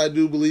 Yes, I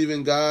do believe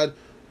in God.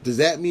 Does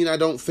that mean I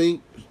don't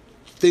think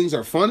things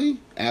are funny?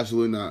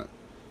 Absolutely not.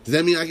 Does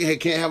that mean I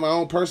can't have my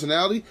own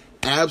personality?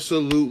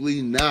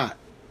 Absolutely not.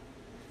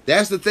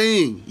 That's the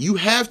thing. You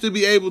have to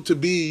be able to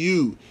be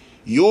you.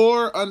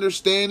 Your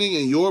understanding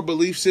and your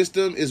belief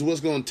system is what's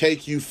going to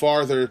take you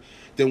farther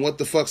than what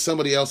the fuck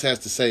somebody else has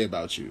to say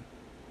about you.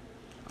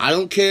 I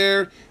don't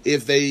care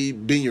if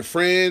they've been your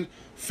friend,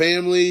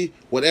 family,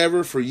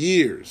 whatever, for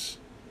years.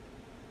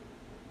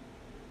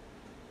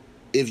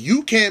 If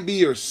you can't be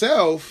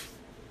yourself,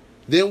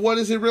 then what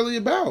is it really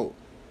about?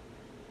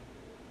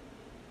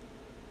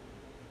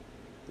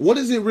 What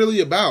is it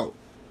really about?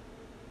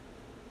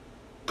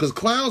 Because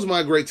clowns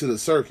migrate to the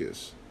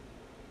circus.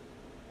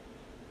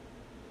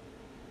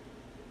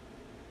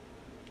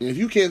 And if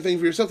you can't think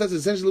for yourself, that's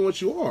essentially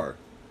what you are.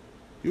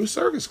 You're a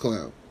circus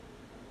clown.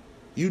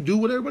 You do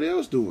what everybody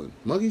else doing.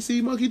 Monkey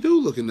see, monkey do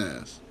looking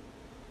ass.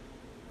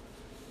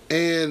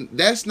 And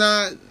that's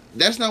not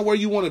where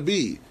you want to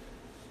be.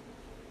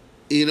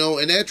 You know,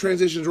 and that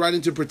transitions right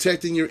into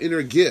protecting your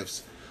inner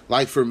gifts.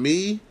 Like for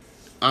me,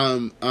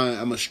 I'm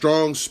a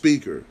strong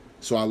speaker.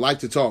 So I like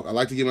to talk. I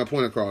like to get my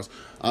point across.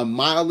 I'm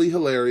mildly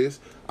hilarious.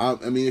 I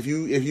mean, if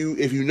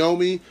you know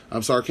me,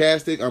 I'm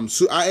sarcastic.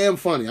 I am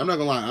funny. I'm not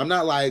gonna lie. I'm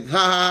not like ha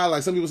ha.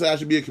 Like some people say I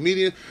should be a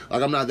comedian.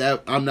 Like I'm not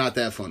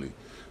that funny.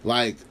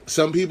 Like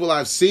some people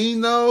I've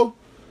seen though,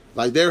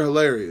 like they're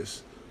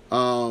hilarious.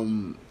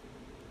 I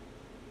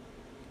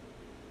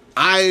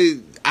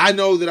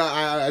know that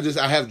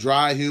I have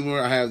dry humor.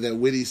 I have that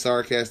witty,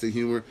 sarcastic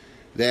humor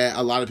that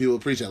a lot of people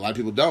appreciate. A lot of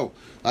people don't.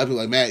 A lot of people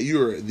are like, Matt,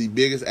 you're the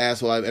biggest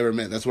asshole I've ever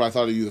met. That's what I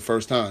thought of you the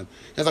first time.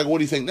 It's like, what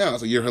do you think now?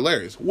 It's like, you're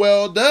hilarious.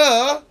 Well,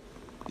 duh.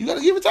 You got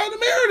to give it time to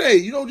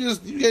marinate. You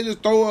can't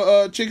just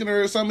throw a chicken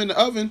or something in the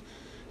oven.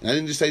 And I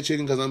didn't just say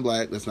chicken because I'm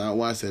black. That's not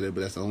why I said it,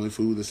 but that's the only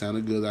food that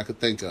sounded good that I could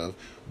think of.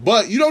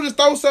 But you don't just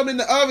throw something in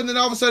the oven and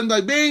all of a sudden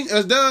like, bing,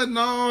 it's done.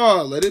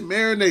 No, let it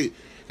marinate.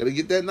 Got to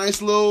get that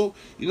nice little,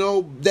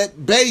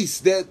 that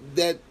base,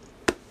 that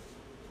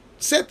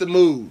set the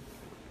mood.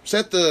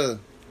 Set the,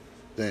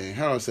 dang,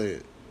 how do I say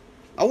it?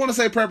 I want to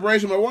say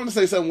preparation, but I want to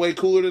say something way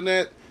cooler than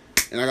that.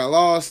 And I got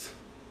lost.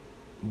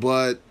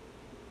 But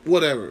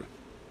whatever.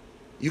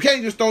 You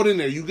can't just throw it in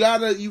there. You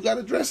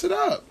gotta dress it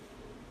up.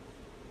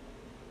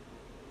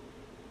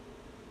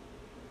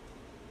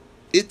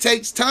 It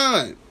takes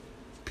time.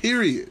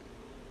 Period.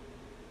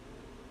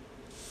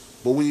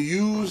 But when you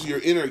use your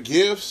inner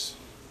gifts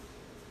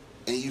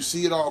and you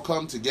see it all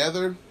come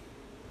together,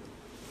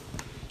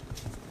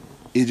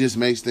 it just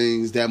makes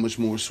things that much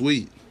more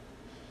sweet.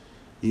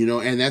 You know,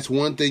 and that's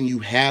one thing you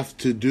have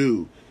to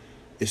do.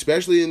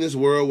 Especially in this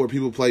world where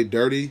people play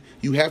dirty,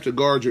 you have to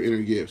guard your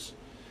inner gifts.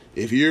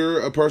 If you're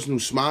a person who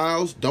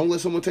smiles, don't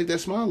let someone take that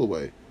smile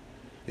away.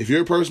 If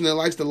you're a person that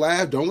likes to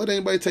laugh, don't let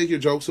anybody take your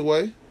jokes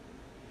away.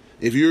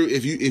 If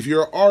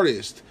you're an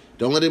artist,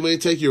 don't let anybody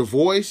take your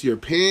voice, your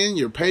pen,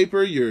 your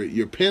paper,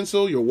 your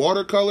pencil, your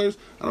watercolors.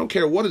 I don't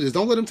care what it is.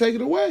 Don't let them take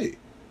it away.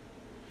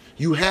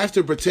 You have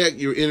to protect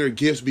your inner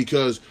gifts,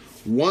 because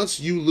once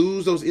you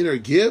lose those inner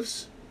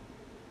gifts,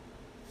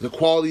 the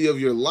quality of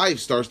your life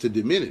starts to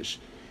diminish.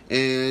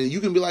 And you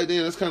can be like,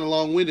 damn, that's kind of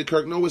long-winded,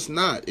 Kirk. No, it's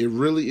not. It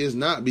really is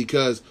not,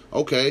 because,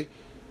 okay,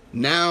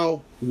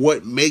 now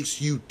what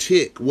makes you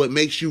tick, what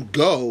makes you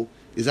go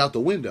is out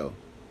the window.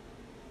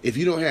 If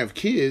you don't have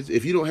kids,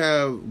 if you don't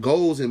have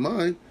goals in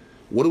mind,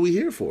 what are we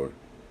here for?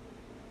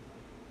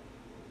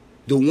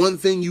 The one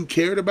thing you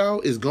cared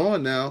about is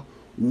gone now.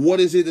 What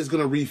is it that's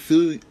going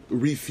to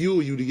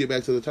refuel you to get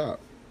back to the top?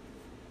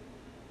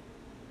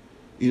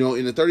 You know,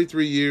 in the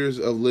 33 years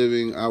of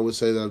living, I would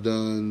say that I've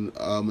done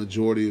a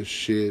majority of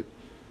shit.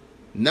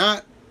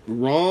 Not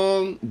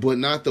wrong, but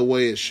not the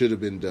way it should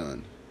have been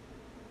done.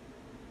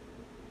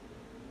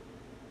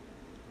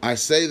 I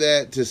say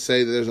that to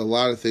say that there's a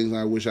lot of things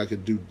I wish I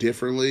could do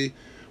differently.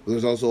 But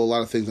there's also a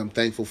lot of things I'm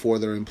thankful for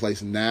that are in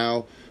place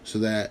now, so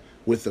that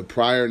with the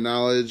prior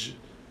knowledge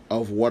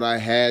of what I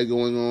had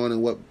going on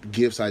and what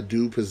gifts I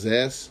do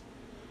possess,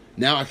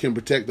 now I can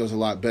protect those a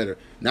lot better.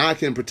 Now I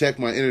can protect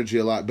my energy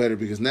a lot better,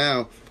 because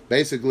now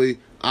basically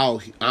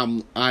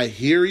I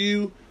hear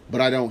you,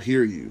 but I don't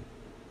hear you.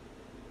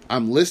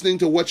 I'm listening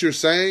to what you're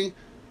saying,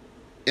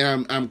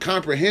 and I'm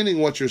comprehending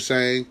what you're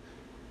saying,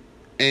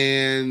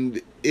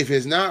 and if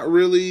it's not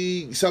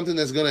really something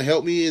that's going to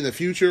help me in the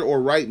future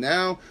or right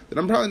now, then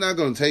I'm probably not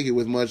going to take it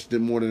with much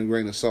more than a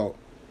grain of salt.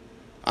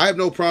 I have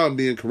no problem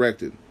being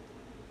corrected.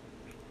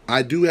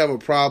 I do have a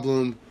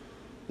problem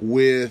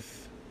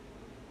with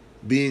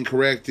being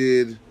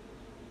corrected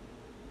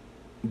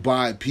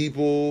by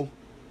people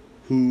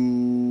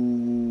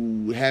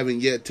who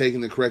haven't yet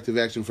taken the corrective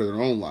action for their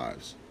own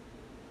lives.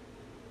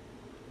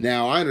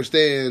 Now, I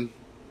understand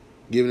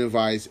giving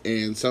advice,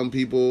 and some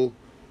people,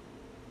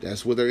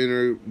 that's what their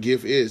inner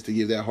gift is, to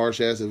give that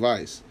harsh-ass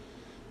advice.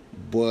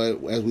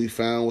 But as we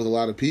found with a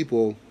lot of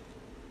people,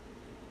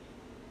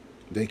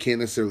 they can't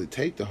necessarily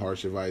take the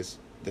harsh advice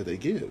that they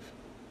give.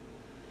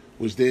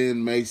 Which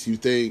then makes you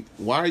think,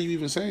 why are you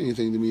even saying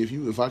anything to me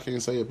if I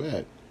can't say it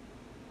back?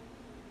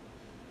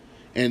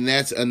 And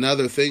that's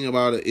another thing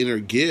about an inner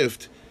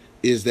gift,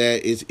 is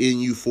that it's in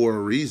you for a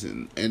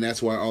reason. And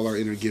that's why all our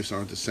inner gifts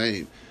aren't the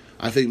same.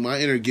 I think my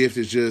inner gift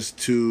is just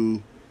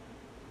to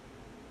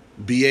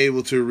be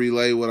able to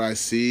relay what I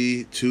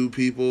see to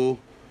people,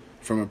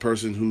 from a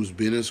person who's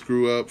been a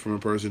screw up, from a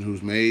person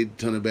who's made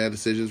a ton of bad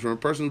decisions, from a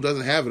person who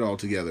doesn't have it all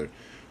together,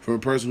 from a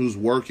person who's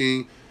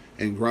working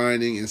and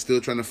grinding and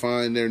still trying to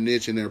find their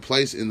niche and their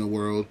place in the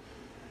world.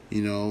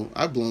 You know,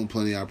 I've blown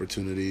plenty of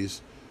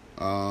opportunities.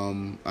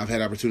 I've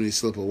had opportunities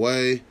slip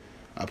away.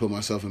 I put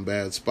myself in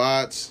bad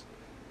spots,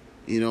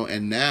 you know,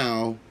 and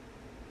now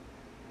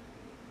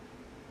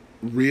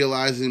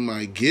realizing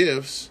my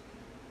gifts,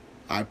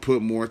 I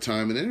put more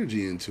time and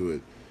energy into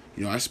it.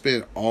 You know, I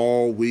spent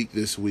all week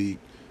this week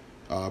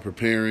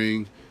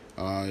preparing,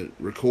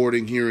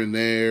 recording here and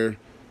there,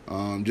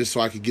 just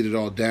so I could get it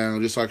all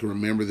down, just so I could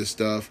remember this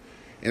stuff.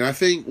 And I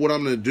think what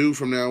I'm going to do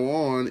from now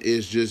on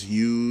is just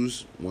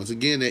use, once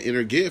again, that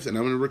inner gift, and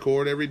I'm going to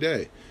record every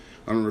day.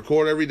 I'm going to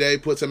record every day,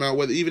 put some out,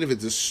 whether even if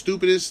it's the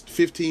stupidest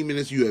 15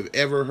 minutes you have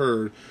ever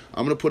heard,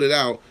 I'm going to put it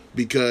out,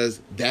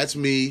 because that's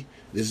me.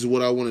 This is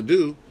what I want to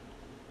do.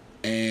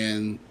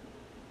 And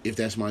if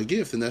that's my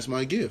gift, then that's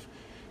my gift.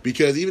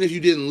 Because even if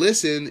you didn't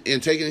listen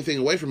and take anything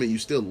away from it, you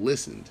still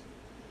listened.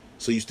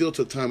 So you still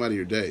took time out of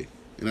your day.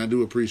 And I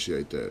do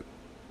appreciate that.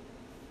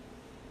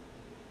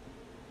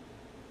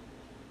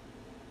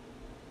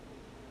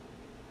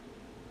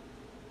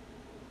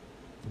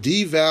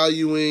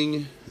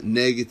 Devaluing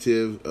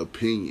negative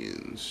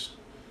opinions.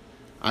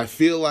 I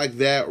feel like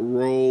that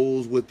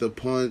rolls with the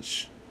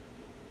punch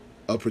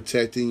of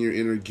protecting your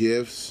inner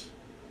gifts.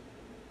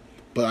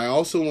 But I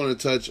also want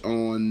to touch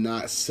on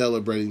not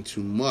celebrating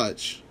too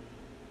much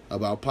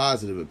about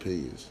positive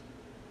opinions.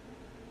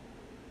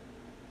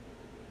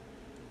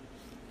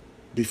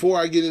 Before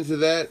I get into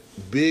that,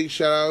 big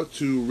shout out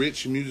to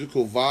Rich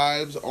Musical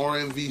Vibes,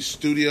 RMV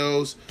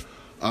Studios,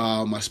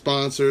 my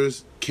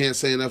sponsors. Can't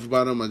say enough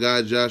about them. My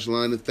guy Josh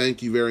Lynan,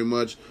 thank you very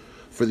much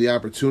for the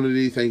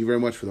opportunity. Thank you very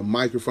much for the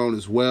microphone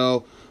as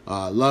well.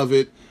 Love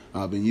it.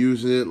 I've been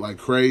using it like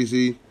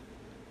crazy.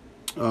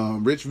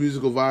 Rich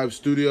Musical Vibes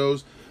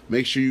Studios.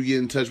 Make sure you get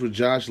in touch with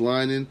Josh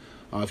Lynan.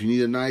 If you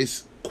need a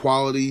nice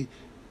quality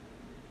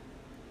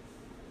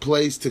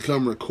place to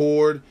come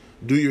record,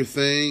 do your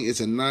thing. It's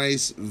a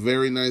nice,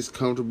 very nice,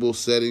 comfortable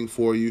setting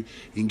for you.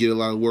 You can get a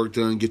lot of work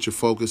done, get your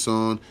focus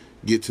on,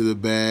 get to the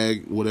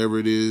bag, whatever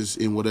it is,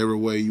 in whatever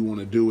way you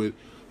want to do it.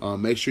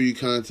 Make sure you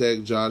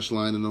contact Josh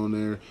Lynan on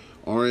there,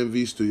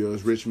 RMV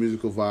Studios, Rich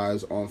Musical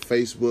Vibes, on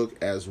Facebook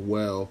as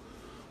well.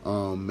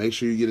 Make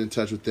sure you get in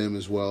touch with them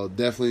as well.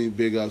 Definitely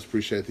big ups,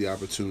 appreciate the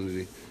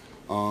opportunity.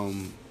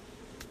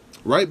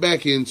 Right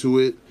back into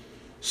it.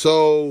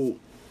 So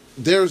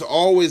there's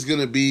always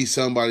going to be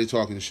somebody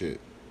talking shit,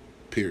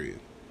 period.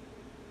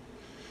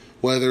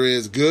 Whether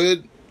it's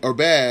good or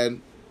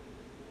bad,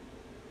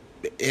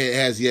 it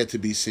has yet to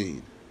be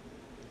seen.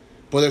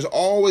 But there's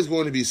always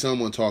going to be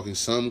someone talking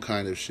some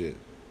kind of shit.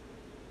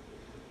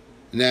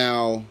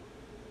 Now,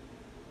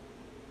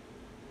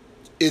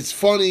 it's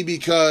funny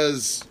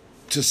because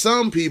to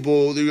some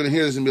people, they're going to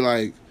hear this and be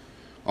like,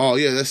 oh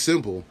yeah, that's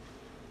simple.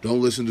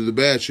 Don't listen to the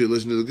bad shit,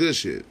 listen to the good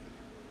shit.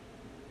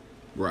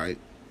 Right.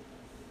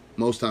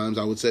 Most times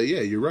I would say,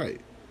 yeah, you're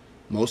right.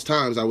 Most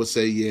times I would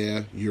say,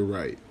 yeah, you're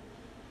right.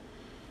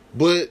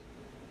 But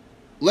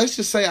let's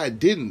just say I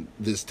didn't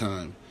this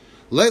time.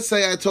 Let's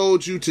say I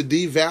told you to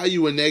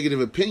devalue a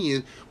negative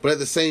opinion, but at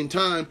the same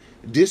time,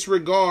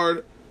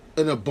 disregard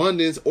an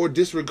abundance or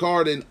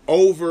disregard an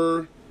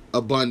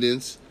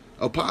overabundance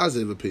of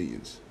positive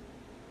opinions.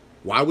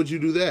 Why would you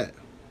do that?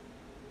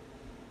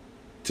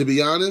 To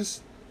be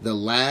honest, the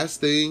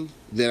last thing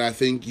that I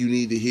think you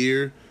need to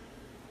hear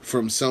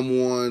from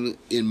someone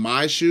in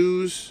my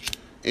shoes,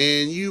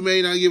 and you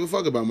may not give a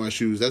fuck about my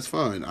shoes, that's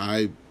fine.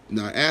 I'm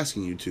not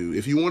asking you to.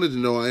 If you wanted to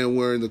know, I am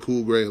wearing the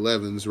cool gray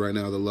 11s right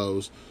now, the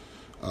lows.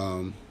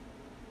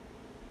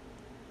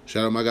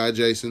 Shout out my guy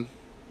Jason.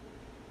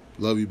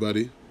 Love you,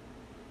 buddy.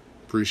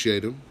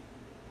 Appreciate him.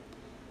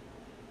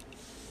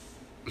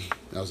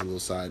 That was a little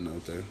side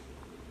note there.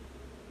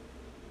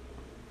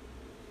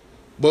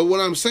 But what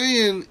I'm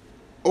saying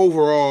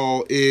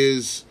overall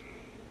is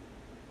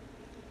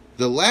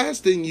the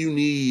last thing you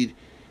need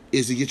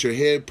is to get your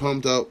head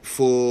pumped up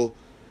full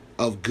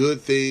of good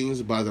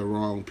things by the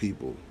wrong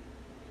people.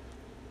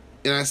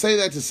 And I say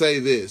that to say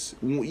this.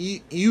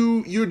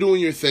 You're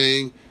doing your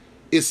thing.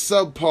 It's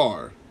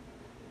subpar.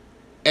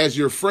 As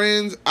your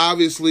friends,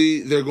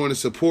 obviously, they're going to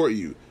support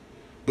you.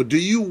 But do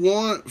you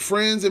want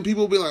friends and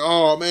people be like,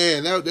 oh,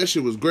 man, that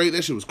shit was great.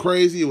 That shit was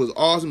crazy. It was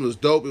awesome. It was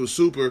dope. It was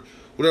super.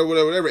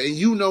 Whatever. And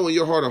you know in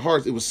your heart of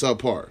hearts it was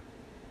subpar.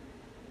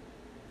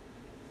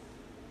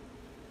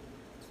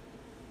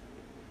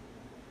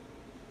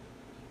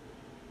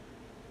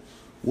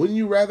 Wouldn't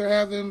you rather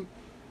have them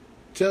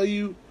tell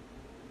you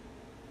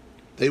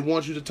they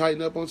want you to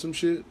tighten up on some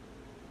shit?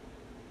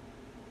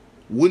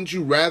 Wouldn't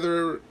you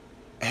rather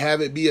have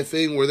it be a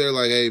thing where they're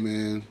like, hey,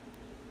 man,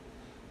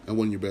 that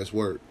wasn't your best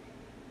work.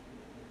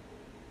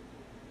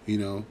 You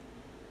know,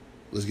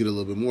 let's get a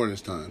little bit more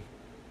next time.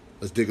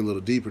 Let's dig a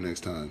little deeper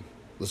next time.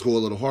 Let's go a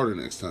little harder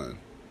next time.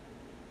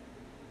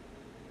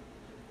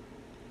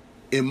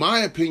 In my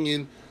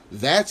opinion,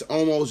 that's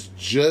almost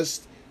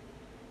just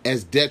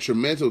as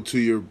detrimental to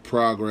your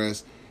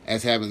progress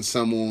as having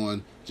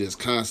someone just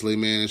constantly,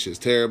 man, this shit's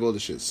terrible,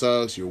 this shit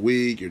sucks, you're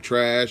weak, you're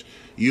trash,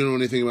 you don't know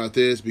anything about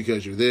this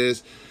because you're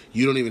this,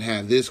 you don't even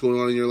have this going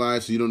on in your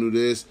life, so you don't do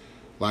this.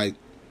 Like,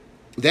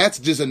 that's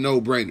just a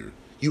no-brainer.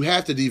 You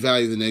have to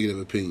devalue the negative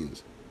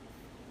opinions.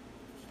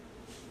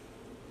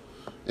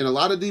 And a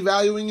lot of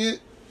devaluing it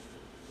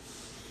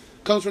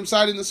comes from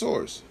citing the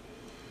source.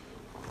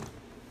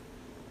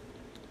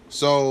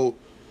 So,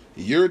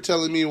 you're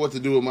telling me what to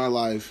do with my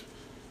life,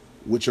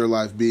 with your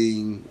life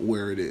being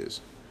where it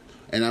is.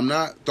 And I'm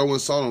not throwing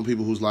salt on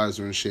people whose lives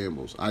are in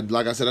shambles.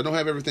 Like I said, I don't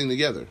have everything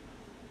together.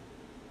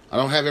 I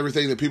don't have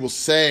everything that people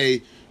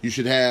say you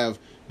should have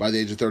by the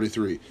age of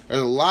 33.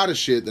 There's a lot of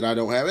shit that I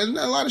don't have, and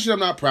a lot of shit I'm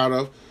not proud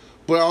of.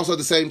 But also at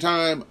the same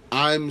time,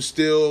 I'm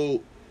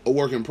still a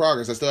work in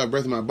progress. I still have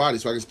breath in my body,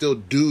 so I can still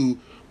do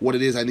what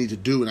it is I need to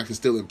do, and I can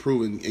still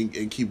improve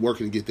and keep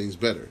working to get things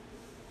better.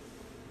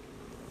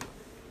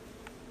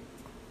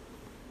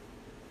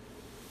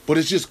 But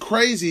it's just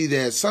crazy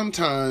that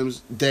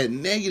sometimes that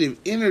negative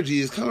energy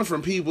is coming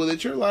from people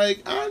that you're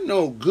like, I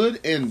know good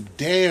and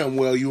damn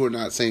well you are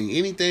not saying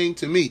anything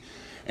to me.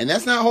 And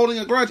that's not holding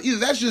a grudge either.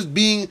 That's just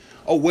being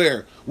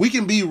aware. We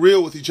can be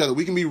real with each other.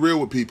 We can be real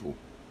with people.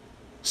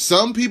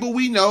 Some people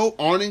we know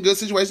aren't in good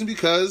situations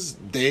because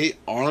they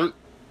aren't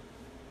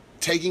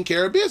taking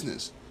care of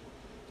business.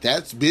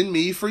 That's been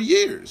me for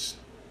years.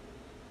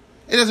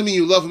 It doesn't mean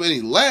you love them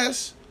any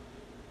less.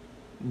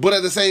 But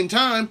at the same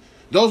time,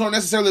 those aren't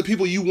necessarily the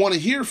people you want to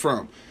hear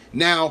from.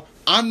 Now,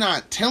 I'm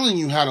not telling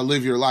you how to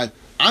live your life.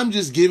 I'm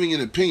just giving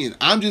an opinion.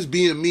 I'm just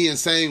being me and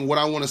saying what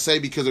I want to say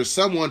because there's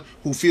someone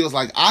who feels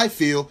like I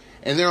feel,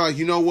 and they're like,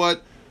 you know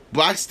what?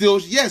 But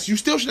yes, you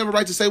still should have a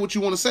right to say what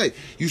you want to say.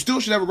 You still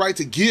should have a right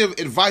to give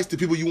advice to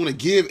people you want to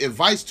give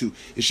advice to.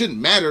 It shouldn't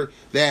matter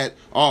that,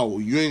 oh,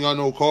 you ain't got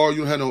no car, you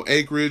don't have no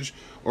acreage,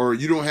 or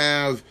you don't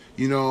have,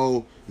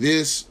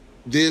 this.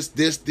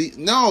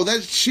 No,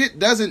 that shit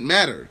doesn't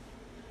matter.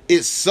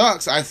 It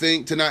sucks, I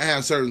think, to not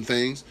have certain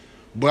things,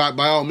 But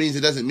by all means,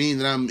 it doesn't mean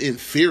that I'm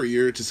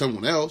inferior to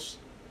someone else.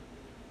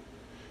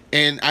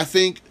 And I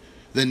think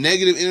the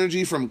negative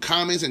energy from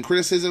comments and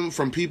criticism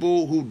from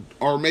people who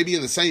are maybe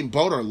in the same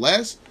boat or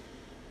less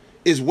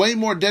is way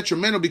more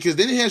detrimental, because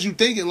then it has you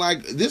thinking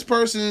like this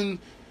person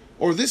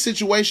or this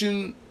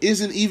situation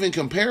isn't even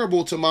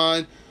comparable to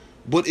mine,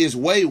 but is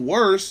way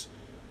worse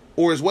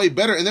or is way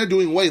better, and they're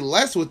doing way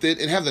less with it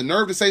and have the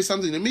nerve to say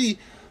something to me.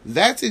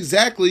 That's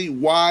exactly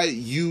why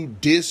you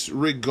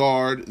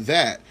disregard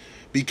that.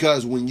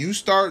 Because when you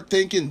start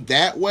thinking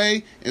that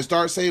way and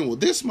start saying, well,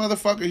 this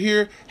motherfucker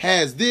here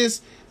has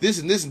this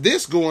and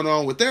this going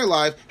on with their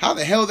life, how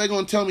the hell are they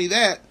going to tell me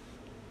that?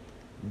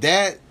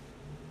 That,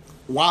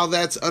 while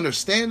that's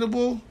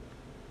understandable,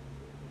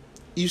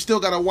 you still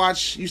got to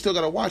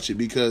watch it,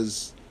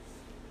 because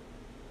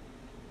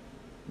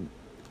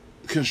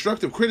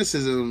constructive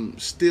criticism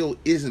still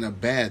isn't a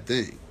bad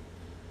thing.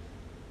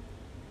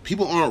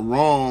 People aren't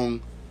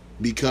wrong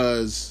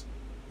because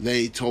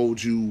they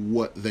told you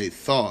what they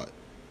thought.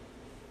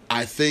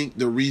 I think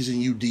the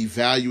reason you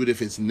devalue it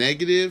if it's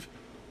negative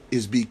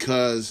is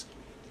because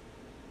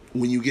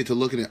when you get to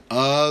looking at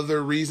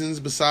other reasons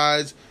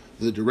besides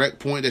the direct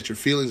point that your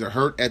feelings are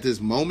hurt at this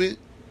moment,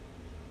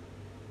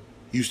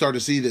 you start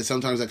to see that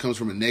sometimes that comes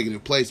from a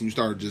negative place, and you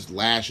start just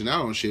lashing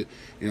out on shit.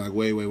 And you're like,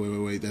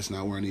 wait, that's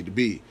not where I need to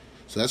be.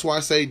 So that's why I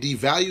say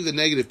devalue the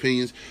negative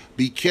opinions.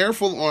 Be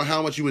careful on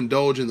how much you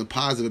indulge in the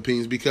positive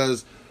opinions,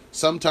 because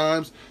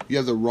sometimes you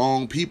have the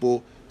wrong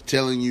people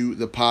telling you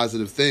the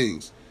positive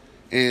things.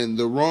 And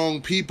the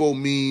wrong people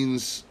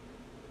means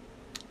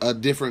a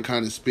different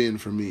kind of spin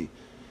for me.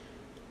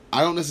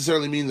 I don't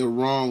necessarily mean the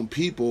wrong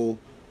people,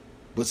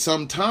 but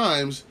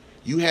sometimes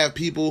you have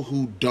people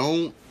who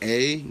don't,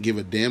 give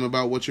a damn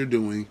about what you're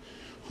doing,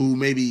 who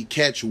maybe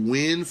catch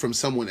wind from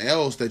someone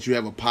else that you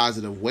have a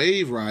positive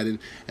wave riding,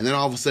 and then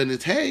all of a sudden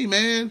it's, hey,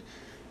 man,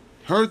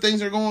 heard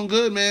things are going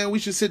good, man. We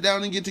should sit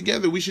down and get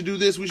together. We should do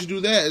this. We should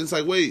do that. And it's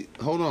like, wait,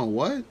 hold on,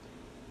 what?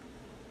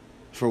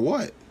 For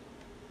what?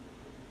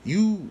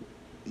 You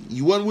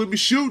wasn't with me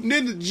shooting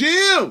in the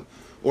gym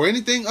or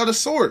anything of the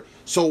sort.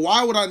 So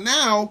why would I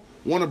now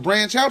want to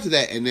branch out to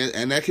that?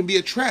 And that can be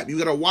a trap. You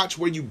got to watch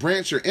where you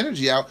branch your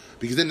energy out,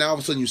 because then now all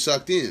of a sudden you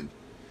sucked in.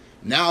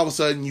 Now all of a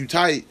sudden you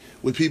tight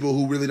with people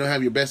who really don't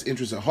have your best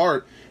interests at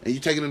heart, and you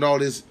taking in all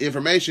this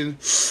information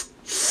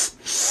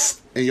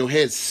and your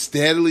head's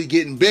steadily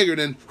getting bigger,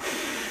 then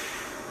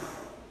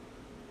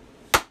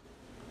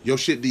your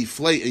shit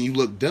deflate and you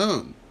look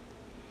dumb.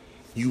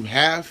 You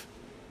have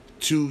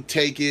to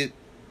take it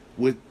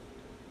with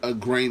a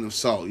grain of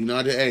salt. You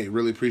know, hey,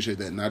 really appreciate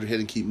that. Nod your head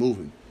and keep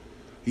moving.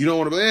 You don't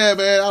want to be, yeah,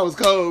 man, I was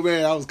cold,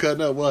 man. I was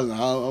cutting up, wasn't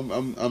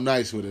I? I'm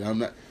nice with it. I'm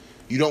not.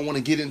 You don't want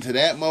to get into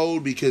that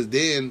mode, because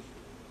then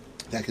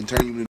that can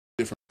turn you into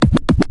different.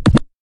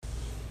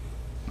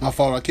 My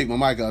fault. I kicked my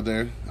mic out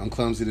there. I'm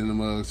clumsy in the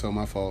mug, so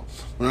my fault.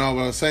 But no,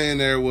 what I was saying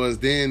there was,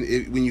 then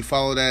when you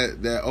follow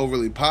that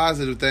overly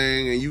positive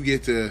thing, and you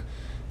get to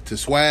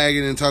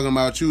swagging and talking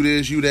about you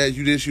this, you that,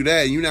 you this, you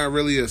that, and you're not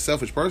really a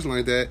selfish person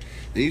like that,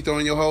 then you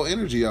throwing your whole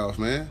energy off,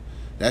 man.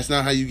 That's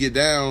not how you get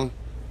down.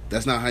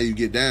 That's not how you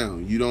get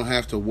down. You don't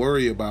have to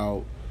worry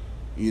about,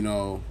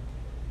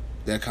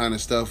 that kind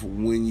of stuff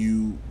when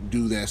you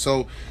do that.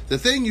 So the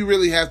thing you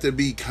really have to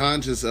be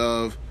conscious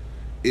of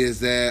is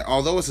that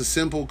although it's a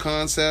simple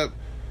concept,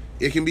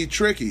 it can be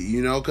tricky,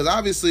 because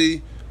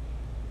obviously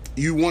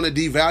you want to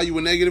devalue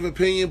a negative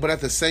opinion, but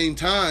at the same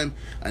time,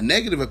 a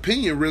negative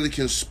opinion really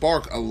can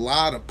spark a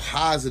lot of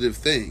positive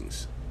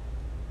things.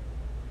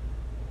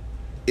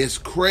 It's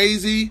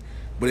crazy,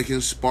 but it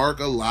can spark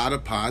a lot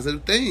of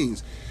positive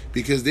things,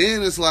 because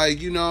then it's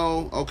like,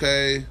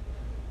 okay,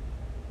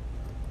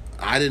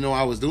 I didn't know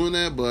I was doing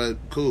that, but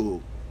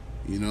cool.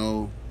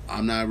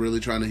 I'm not really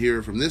trying to hear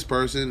it from this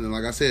person. And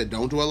like I said,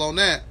 don't dwell on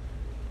that.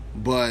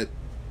 But,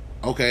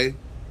 okay,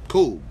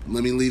 cool.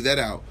 Let me leave that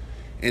out.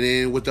 And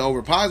then with the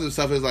over positive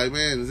stuff, it's like,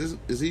 man,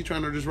 is he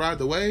trying to just ride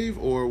the wave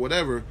or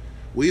whatever?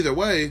 Well, either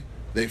way,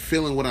 they're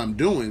feeling what I'm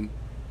doing.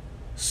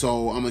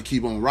 So I'm going to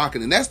keep on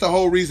rocking. And that's the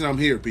whole reason I'm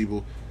here,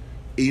 people.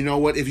 You know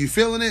what? If you're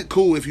feeling it,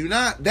 cool. If you're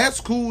not, that's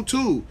cool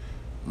too.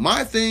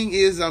 My thing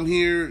is I'm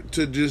here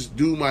to just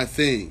do my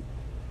thing.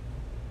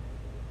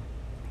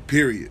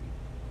 Period.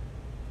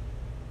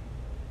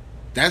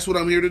 That's what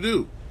I'm here to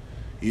do.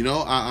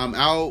 I'm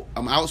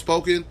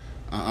outspoken.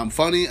 I'm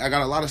funny. I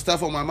got a lot of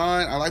stuff on my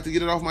mind. I like to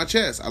get it off my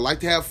chest. I like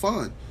to have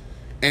fun.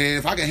 And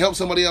if I can help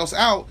somebody else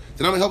out,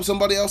 then I'm going to help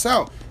somebody else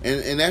out.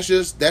 And that's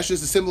just the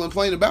simple and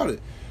plain about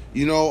it.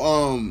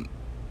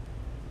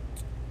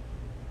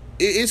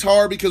 It's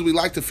hard because we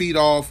like to feed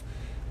off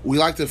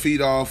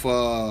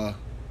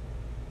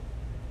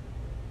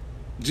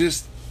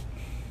just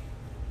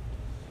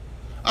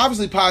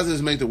obviously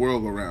positives make the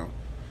world go round.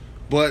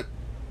 But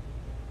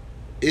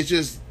it's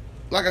just,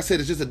 like I said,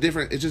 it's just a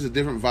different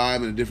vibe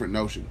and a different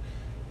notion.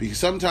 Because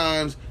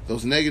sometimes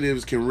those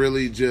negatives can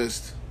really they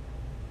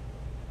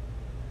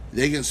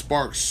can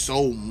spark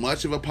so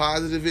much of a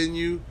positive in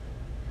you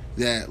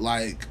that,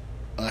 like,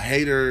 a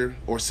hater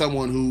or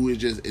someone who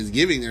is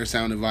giving their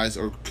sound advice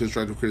or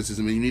constructive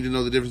criticism, and you need to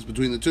know the difference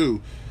between the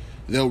two,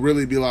 they'll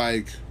really be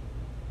like,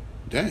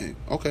 dang,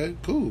 okay,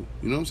 cool.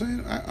 You know what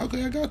I'm saying? I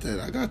got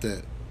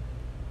that.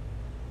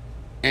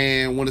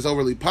 And when it's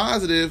overly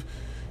positive,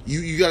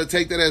 you got to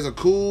take that as a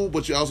cool,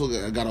 but you also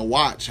got to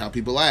watch how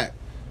people act.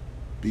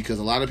 Because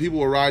a lot of people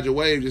will ride your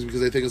wave just because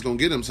they think it's going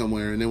to get them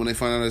somewhere. And then when they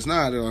find out it's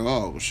not, they're like,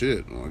 oh, well,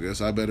 shit. Well, guess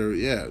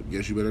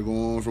you better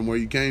go on from where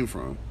you came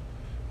from.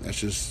 That's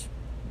just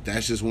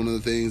one of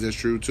the things that's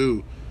true,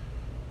 too.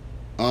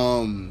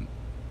 One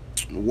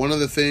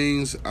of the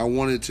things I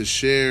wanted to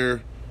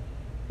share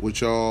with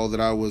y'all that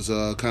I was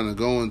kind of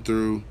going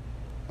through,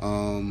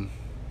 a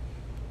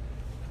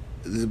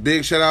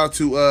big shout out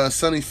to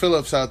Sonny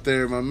Phillips out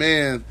there, my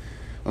man.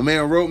 My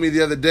man wrote me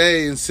the other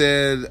day and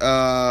said,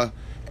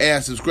 hey, I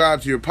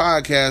subscribed to your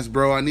podcast,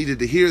 bro. I needed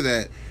to hear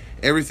that.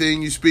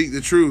 Everything you speak,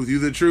 the truth. You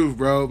the truth,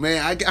 bro.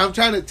 Man, I'm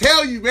trying to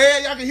tell you,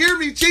 man. Y'all can hear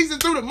me cheesing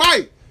through the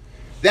mic.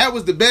 That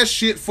was the best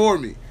shit for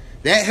me.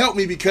 That helped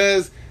me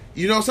because,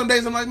 some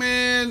days I'm like,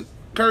 man,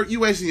 Kirk,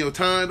 you wasting your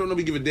time. Don't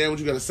nobody give a damn what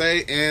you got to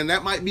say. And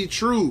that might be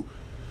true.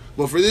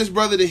 But for this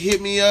brother to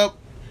hit me up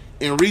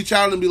and reach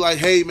out and be like,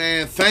 hey,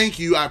 man, thank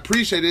you. I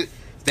appreciate it.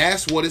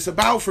 That's what it's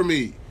about for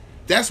me.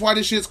 That's why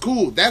this shit's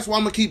cool. That's why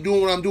I'm going to keep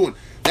doing what I'm doing.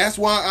 That's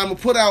why I'm going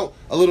to put out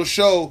a little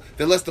show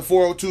that lets the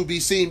 402 be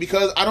seen,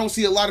 because I don't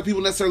see a lot of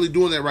people necessarily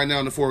doing that right now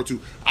in the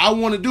 402. I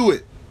want to do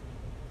it.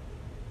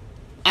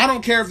 I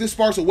don't care if this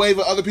sparks a wave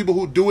of other people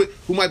who do it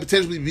who might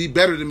potentially be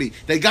better than me.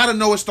 They got to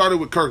know it started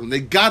with Kirkland. They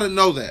got to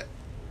know that.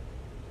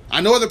 I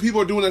know other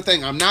people are doing their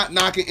thing. I'm not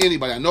knocking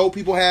anybody. I know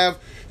people have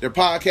their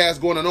podcasts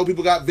going. I know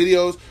people got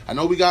videos. I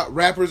know we got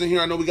rappers in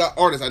here. I know we got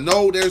artists. I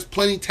know there's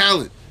plenty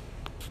talent.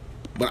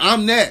 But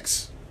I'm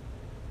next.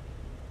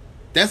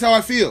 That's how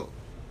I feel.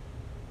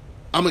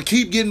 I'm going to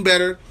keep getting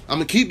better. I'm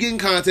going to keep getting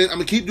content. I'm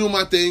going to keep doing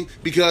my thing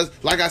because,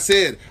 like I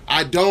said,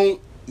 I don't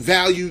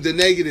value the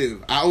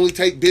negative. I only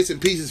take bits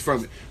and pieces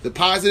from it. The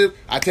positive,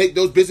 I take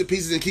those bits and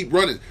pieces and keep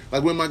running.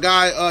 Like when my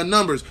guy,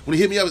 Numbers, when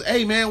he hit me up, was,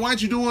 hey, man, why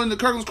aren't you doing the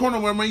Kirkland's Corner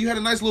where, man, you had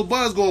a nice little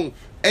buzz going,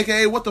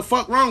 a.k.a. what the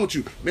fuck wrong with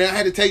you? Man, I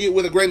had to take it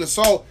with a grain of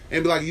salt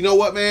and be like, you know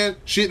what, man?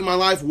 Shit in my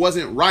life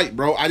wasn't right,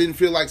 bro. I didn't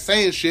feel like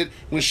saying shit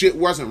when shit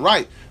wasn't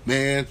right.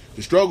 Man,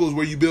 the struggle is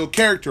where you build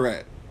character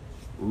at.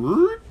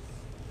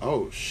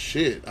 Oh,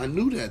 shit. I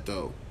knew that,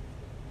 though.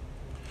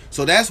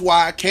 So that's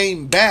why I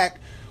came back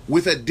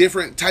with a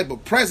different type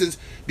of presence,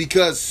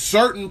 because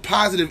certain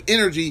positive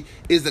energy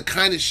is the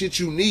kind of shit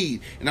you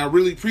need. And I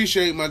really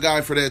appreciate my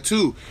guy for that,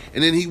 too.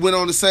 And then he went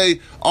on to say,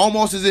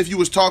 almost as if you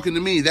was talking to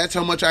me. That's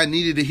how much I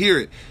needed to hear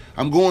it.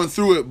 I'm going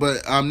through it,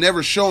 but I'm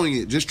never showing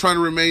it. Just trying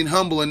to remain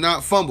humble and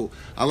not fumble.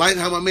 I like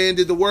how my man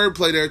did the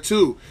wordplay there,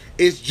 too.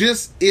 It's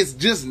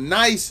just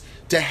nice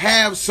to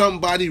have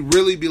somebody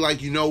really be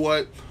like, you know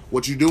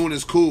what you're doing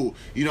is cool.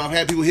 I've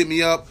had people hit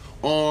me up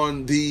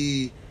on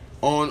the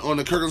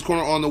Kirkland's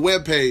Corner on the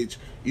webpage.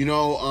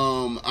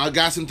 I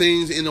got some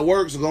things in the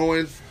works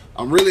going.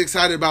 I'm really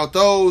excited about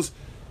those.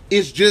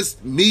 It's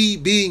just me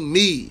being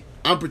me.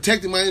 I'm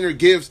protecting my inner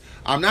gifts.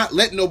 I'm not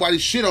letting nobody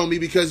shit on me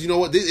because,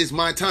 this is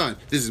my time.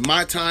 This is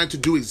my time to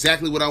do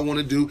exactly what I want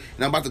to do.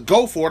 And I'm about to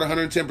go for it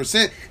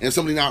 110%. And if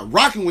somebody not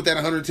rocking with that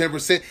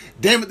 110%,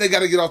 damn it, they got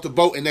to get off the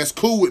boat. And that's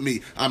cool with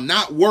me. I'm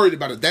not worried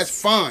about it. That's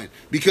fine.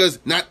 Because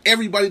not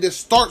everybody that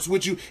starts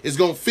with you is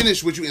going to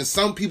finish with you. And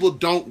some people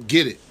don't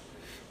get it.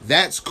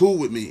 That's cool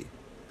with me.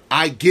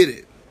 I get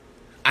it.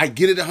 I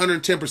get it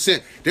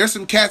 110%. There's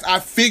some cats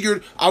I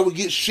figured I would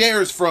get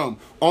shares from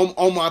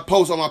on my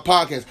post, on my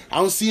podcast. I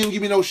don't see them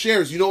give me no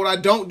shares. You know what I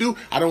don't do?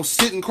 I don't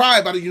sit and cry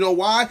about it. You know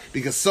why?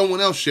 Because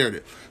someone else shared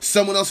it.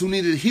 Someone else who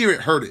needed to hear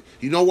it heard it.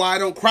 You know why I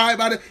don't cry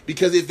about it?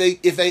 Because if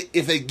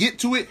they get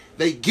to it,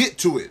 they get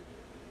to it.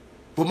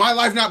 But my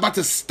life not about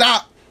to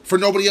stop for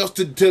nobody else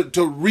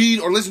to read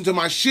or listen to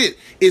my shit.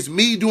 It's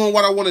me doing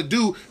what I want to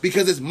do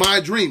because it's my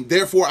dream.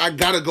 Therefore, I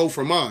gotta go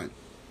for mine.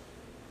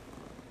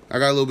 I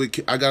got a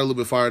little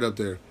bit fired up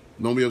there.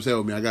 Don't be upset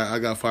with me. I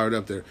got fired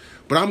up there.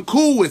 But I'm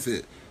cool with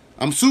it.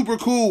 I'm super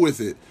cool with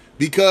it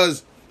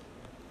because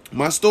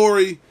my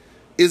story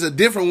is a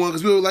different one,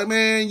 because people are like,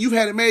 man, you've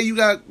had it made. You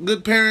got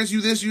good parents.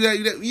 You this, you that,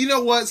 you that. You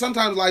know what?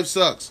 Sometimes life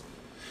sucks.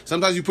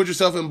 Sometimes you put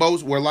yourself in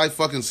boats where life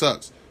fucking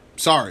sucks.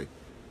 Sorry.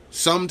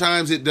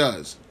 Sometimes it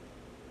does.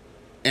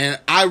 And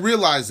I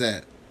realize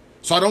that.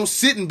 So I don't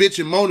sit and bitch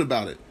and moan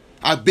about it.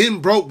 I've been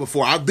broke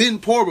before. I've been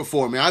poor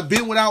before, man. I've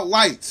been without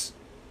lights.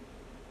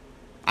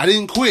 I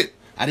didn't quit.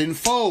 I didn't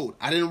fold.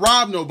 I didn't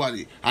rob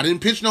nobody. I didn't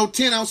pitch no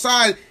tent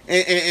outside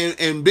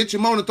and bitch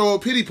and moan and throw a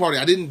pity party.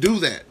 I didn't do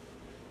that.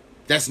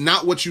 That's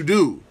not what you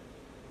do.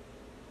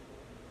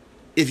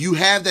 If you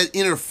have that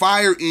inner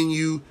fire in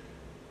you,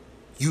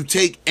 you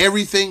take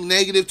everything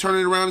negative, turn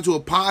it around into a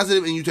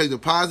positive, and you take the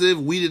positive,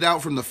 weed it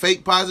out from the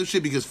fake positive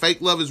shit, because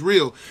fake love is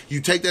real. You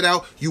take that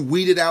out, you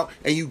weed it out,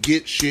 and you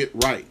get shit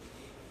right.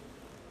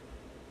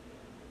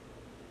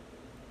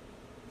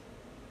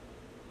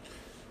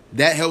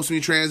 That helps me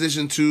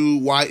transition to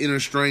why inner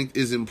strength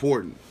is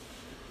important.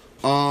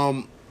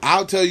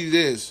 I'll tell you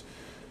this.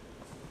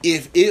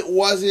 if it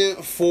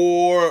wasn't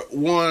for,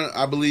 one,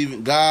 I believe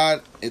in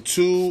God, and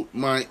two,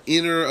 my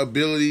inner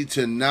ability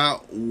to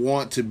not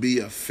want to be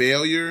a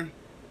failure,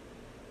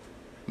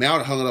 man, I would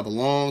have hung it up a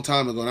long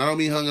time ago. And I don't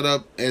mean hung it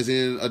up as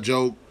in a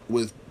joke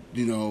with,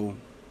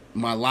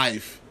 my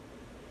life.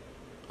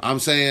 I'm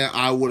saying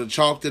I would have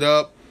chalked it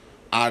up.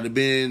 I'd have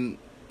been,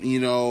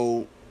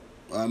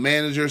 a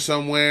manager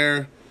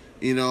somewhere,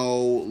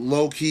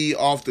 low-key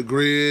off the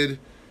grid,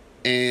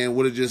 and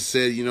would have just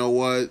said, you know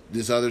what,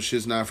 this other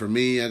shit's not for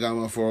me. I got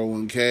my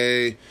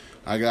 401k.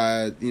 I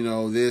got,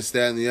 this,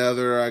 that, and the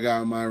other. I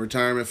got my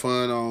retirement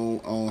fund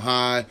on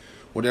high,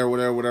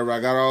 whatever. I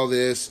got all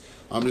this.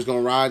 I'm just going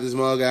to ride this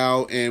mug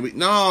out. And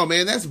no,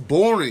 man, that's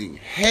boring.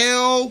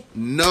 Hell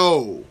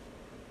no.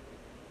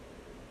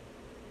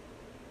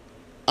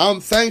 I'm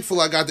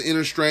thankful I got the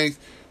inner strength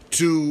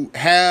to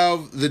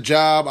have the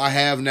job I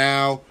have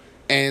now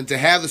and to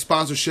have the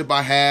sponsorship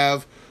I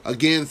have.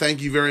 Again,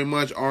 thank you very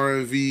much,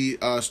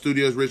 RMV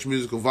Studios, Rich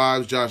Musical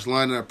Vibes, Josh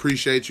Lynon. I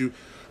appreciate you.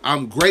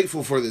 I'm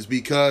grateful for this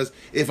because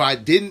if I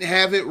didn't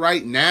have it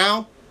right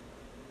now,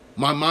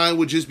 my mind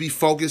would just be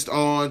focused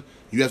on,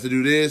 you have to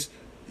do this,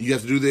 you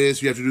have to do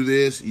this, you have to do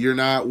this. You're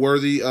not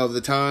worthy of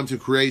the time to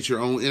create your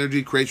own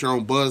energy, create your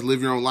own buzz,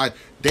 live your own life.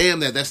 Damn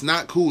that. That's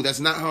not cool. That's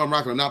not how I'm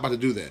rocking. I'm not about to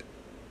do that.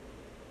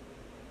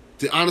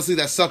 Honestly,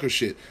 that's sucker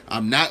shit.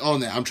 I'm not on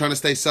that. I'm trying to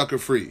stay sucker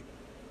free.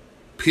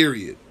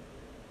 Period.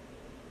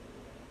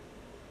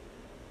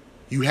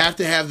 You have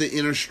to have the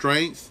inner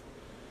strength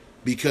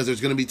because there's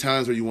going to be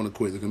times where you want to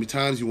quit. There's going to be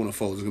times you want to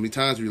fold. There's going to be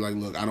times where you're like,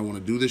 look, I don't want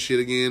to do this shit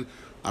again.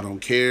 I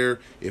don't care.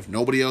 If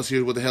nobody else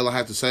hears what the hell I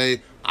have to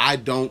say, I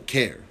don't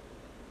care.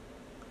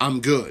 I'm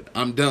good.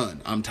 I'm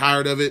done. I'm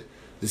tired of it.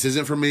 This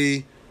isn't for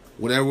me.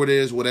 Whatever it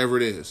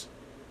is.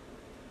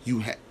 You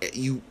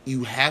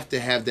have to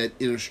have that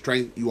inner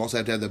strength. You also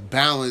have to have the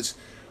balance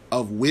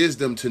of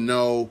wisdom to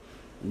know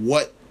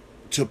what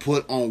to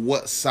put on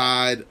what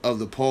side of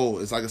the pole.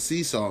 It's like a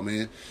seesaw,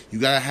 man. You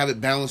got to have it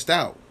balanced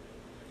out.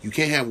 You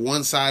can't have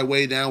one side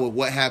way down with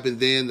what happened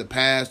then, the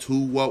past,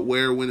 who, what,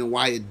 where, when, and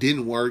why it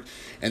didn't work.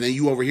 And then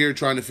you over here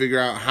trying to figure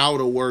out how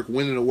it'll work,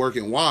 when it'll work,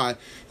 and why.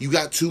 You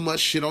got too much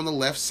shit on the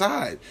left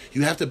side.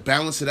 You have to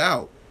balance it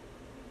out.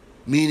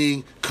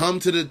 Meaning, come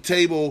to the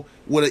table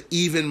with an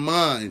even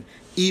mind.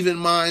 Even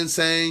mind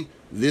saying,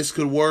 this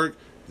could work,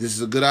 this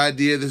is a good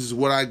idea, this is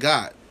what I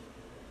got.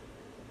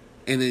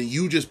 And then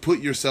you just put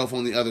yourself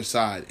on the other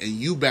side and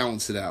you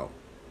balance it out.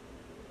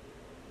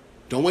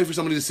 Don't wait for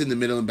somebody to sit in the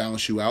middle and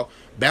balance you out.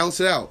 Balance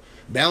it out.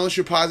 Balance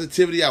your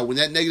positivity out. When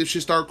that negative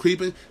shit start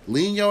creeping,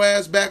 lean your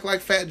ass back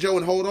like Fat Joe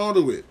and hold on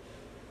to it.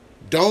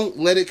 Don't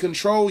let it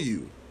control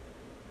you.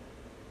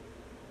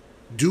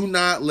 Do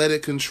not let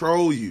it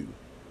control you.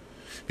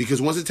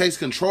 Because once it takes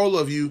control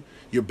of you,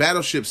 your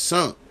battleship's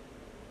sunk.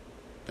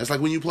 That's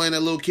like when you playing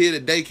that little kid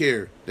at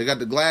daycare. They got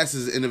the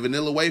glasses and the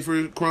vanilla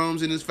wafer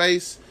crumbs in his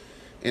face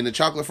and the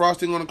chocolate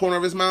frosting on the corner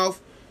of his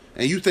mouth.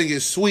 And you think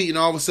it's sweet, and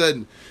all of a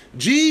sudden,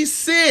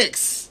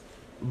 G6!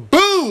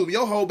 Boom!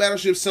 Your whole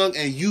battleship sunk,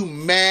 and you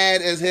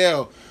mad as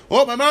hell.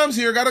 Oh, my mom's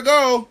here, gotta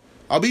go.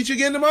 I'll beat you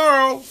again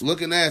tomorrow.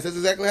 Looking ass. That's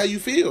exactly how you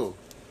feel.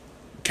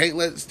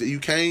 You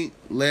can't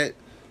let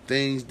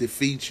things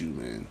defeat you,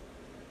 man.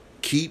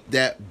 Keep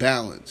that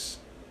balance.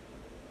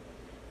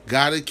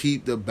 Gotta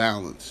keep the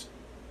balance.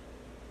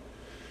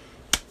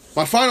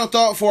 My final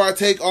thought before I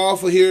take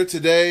off of here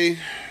today,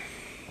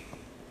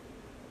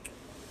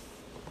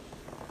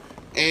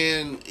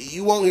 and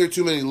you won't hear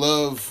too many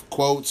love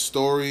quotes,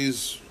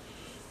 stories,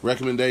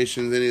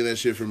 recommendations, any of that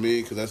shit from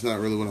me, because that's not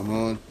really what I'm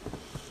on.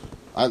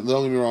 Don't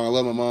get me wrong, I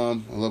love my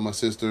mom, I love my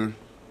sister.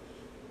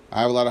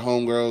 I have a lot of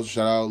homegirls,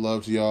 shout out,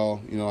 love to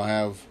y'all.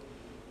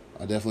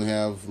 I definitely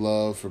have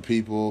love for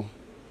people.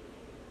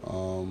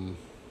 But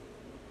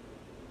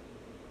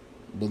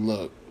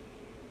look,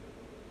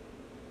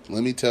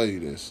 let me tell you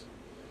this,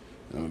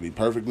 and I'm going to be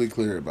perfectly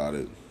clear about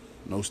it.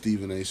 No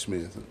Stephen A.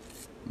 Smith.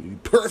 I'm going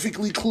to be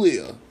perfectly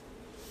clear.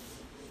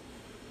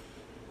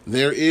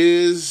 There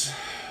is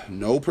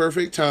no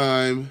perfect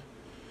time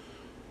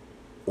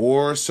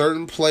or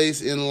certain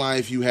place in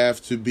life you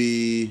have to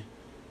be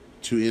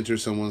to enter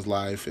someone's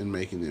life and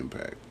make an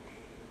impact.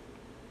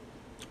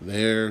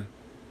 There,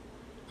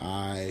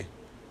 I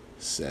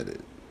said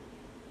it.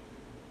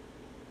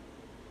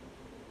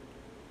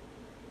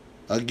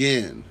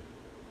 Again,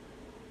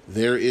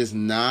 there is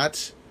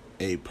not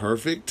a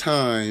perfect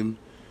time,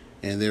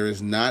 and there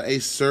is not a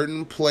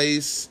certain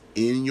place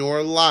in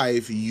your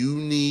life you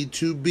need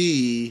to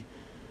be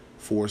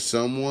for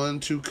someone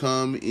to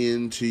come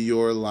into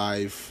your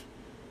life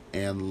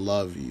and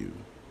love you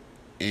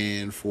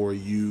and for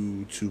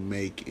you to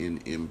make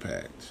an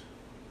impact.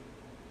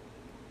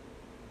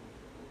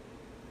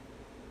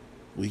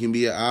 We can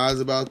be at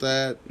odds about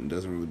that. It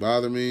doesn't really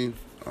bother me,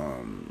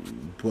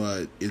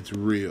 but it's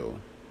real.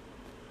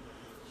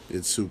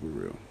 It's super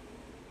real.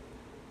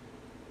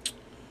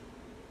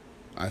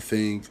 I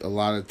think a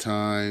lot of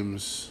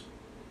times,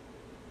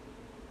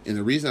 and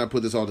the reason I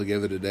put this all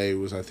together today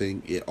was I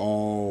think it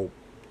all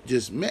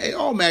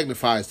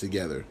magnifies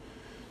together.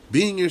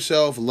 Being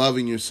yourself,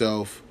 loving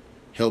yourself,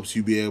 helps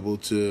you be able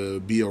to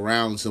be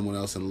around someone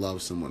else and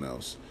love someone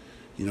else.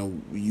 You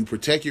know, you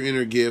protect your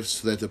inner gifts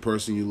so that the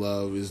person you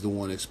love is the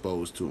one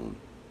exposed to them.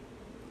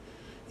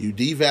 You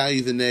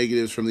devalue the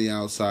negatives from the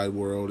outside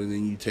world, and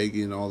then you take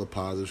in all the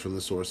positives from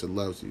the source that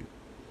loves you.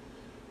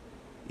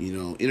 You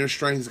know, inner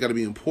strength has got to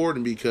be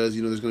important because,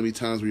 you know, there's going to be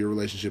times where your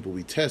relationship will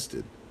be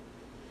tested.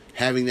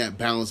 Having that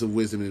balance of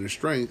wisdom and inner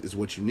strength is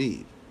what you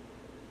need.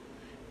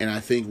 And I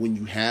think when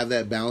you have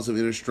that balance of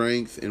inner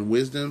strength and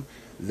wisdom,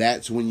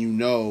 that's when you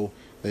know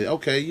that,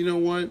 okay, you know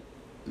what?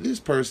 This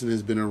person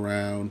has been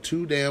around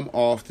too damn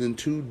often,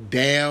 too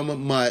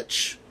damn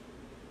much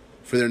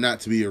for there not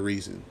to be a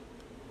reason.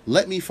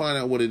 Let me find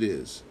out what it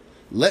is.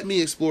 Let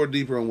me explore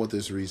deeper on what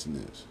this reason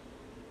is.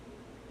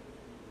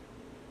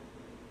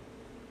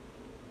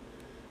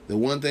 The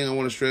one thing I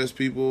want to stress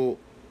people,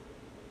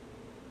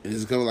 and this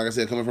is coming, like I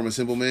said, coming from a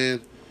simple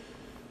man,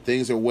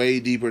 things are way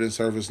deeper than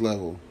surface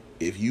level.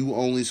 If you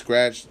only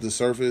scratch the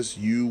surface,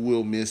 you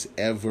will miss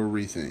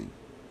everything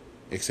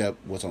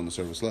except what's on the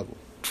surface level.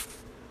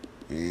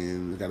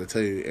 And I got to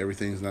tell you,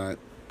 everything's not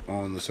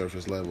on the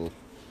surface level.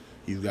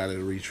 You've got to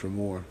reach for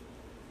more.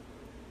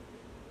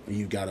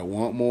 You've got to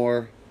want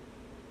more.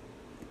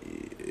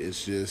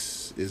 It's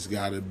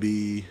got to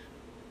be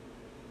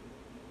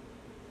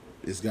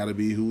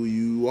who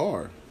you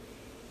are.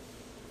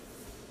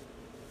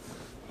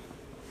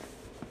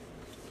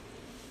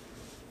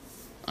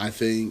 I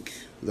think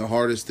the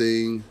hardest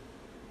thing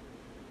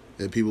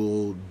that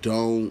people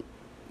don't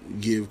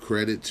give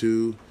credit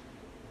to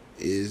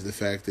is the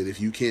fact that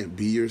if you can't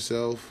be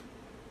yourself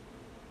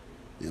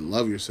and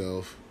love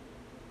yourself,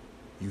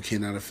 you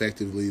cannot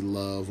effectively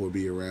love or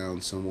be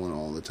around someone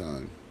all the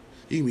time.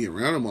 You can be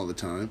around them all the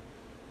time,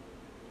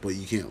 but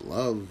you can't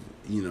love,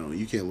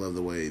 you can't love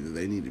the way that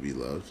they need to be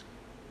loved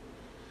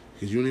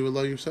because you don't even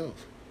love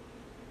yourself.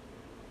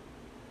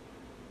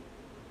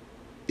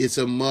 It's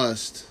a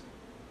must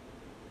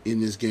in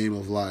this game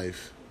of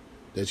life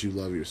that you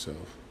love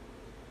yourself.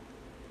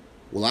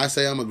 Will I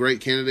say I'm a great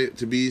candidate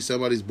to be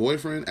somebody's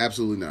boyfriend?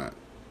 Absolutely not.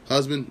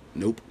 Husband?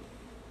 Nope.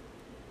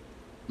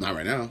 Not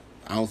right now.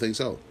 I don't think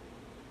so.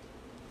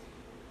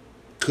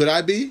 Could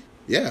I be?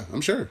 Yeah, I'm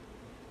sure.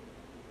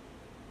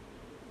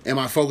 Am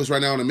I focused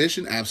right now on a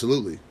mission?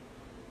 Absolutely.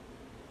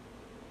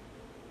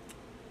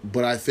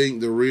 But I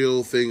think the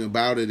real thing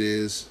about it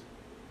is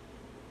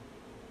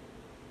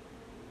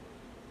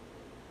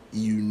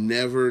you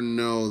never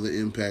know the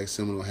impact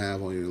someone will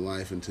have on your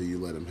life until you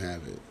let them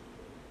have it.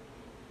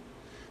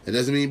 It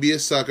doesn't mean be a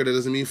sucker. That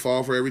doesn't mean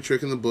fall for every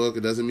trick in the book.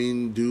 It doesn't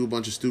mean do a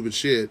bunch of stupid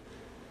shit.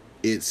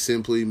 It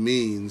simply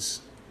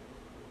means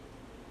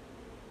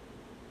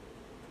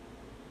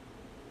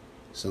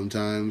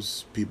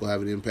sometimes people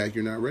have an impact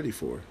you're not ready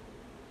for.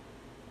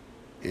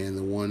 And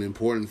the one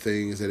important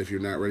thing is that if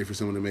you're not ready for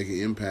someone to make an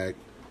impact,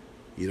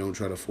 you don't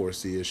try to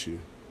force the issue.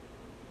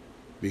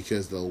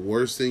 Because the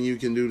worst thing you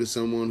can do to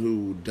someone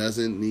who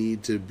doesn't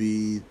need to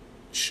be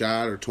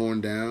shot or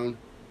torn down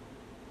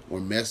or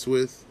messed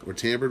with or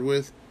tampered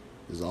with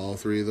is all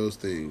three of those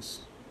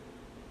things.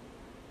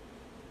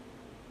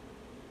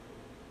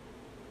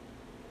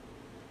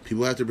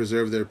 People have to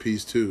preserve their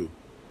peace too.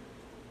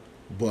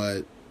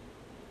 But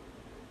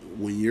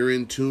when you're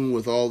in tune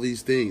with all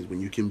these things, when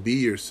you can be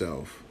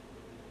yourself,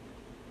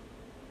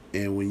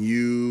 and when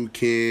you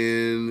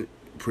can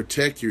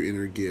protect your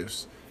inner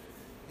gifts,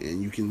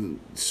 and you can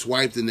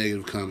swipe the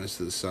negative comments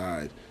to the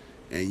side,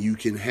 and you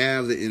can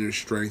have the inner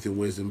strength and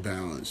wisdom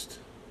balanced,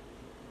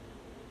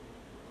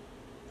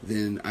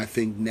 then I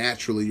think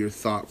naturally your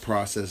thought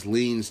process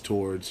leans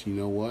towards, you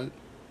know what?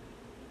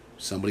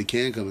 Somebody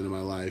can come into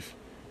my life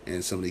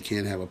and somebody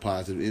can have a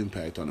positive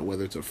impact on it,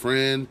 whether it's a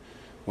friend,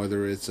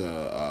 whether it's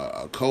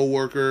a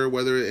co-worker,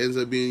 whether it ends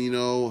up being,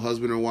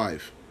 husband or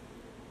wife.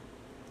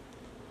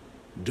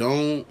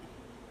 Don't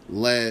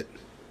let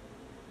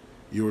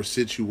your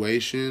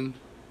situation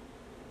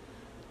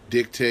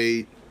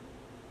dictate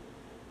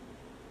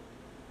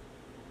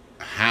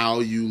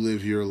how you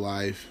live your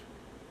life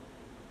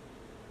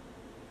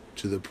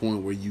to the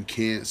point where you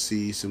can't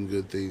see some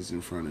good things in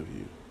front of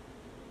you.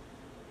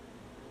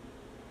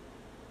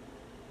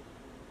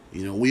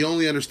 We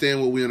only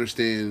understand what we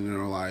understand in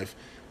our life.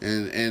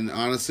 And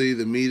honestly,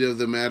 the meat of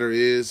the matter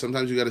is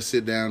sometimes you got to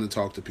sit down and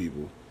talk to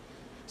people.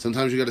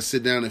 Sometimes you got to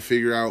sit down and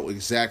figure out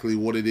exactly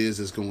what it is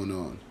that's going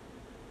on.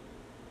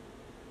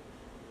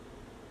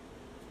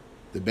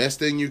 The best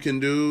thing you can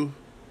do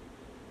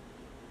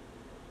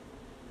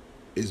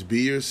is be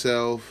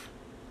yourself,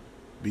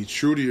 be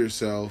true to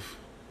yourself,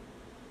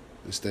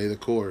 and stay the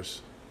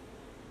course.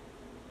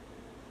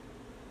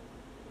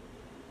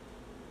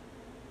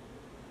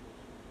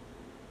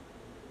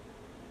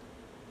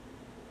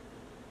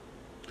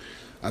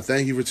 I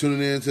thank you for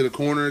tuning in to The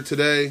Corner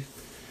today.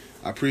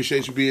 I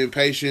appreciate you being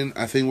patient.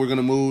 I think we're going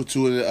to move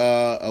to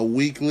a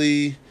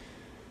weekly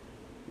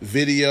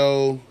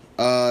video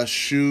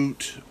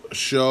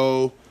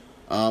show.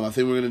 I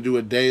think we're going to do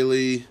a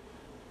daily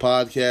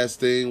podcast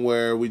thing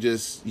where we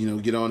just,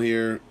 get on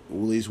here at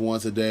least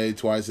once a day,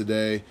 twice a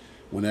day,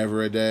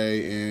 whenever a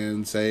day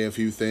and say a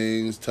few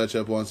things, touch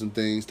up on some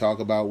things, talk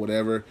about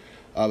whatever.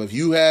 If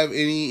you have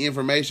any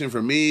information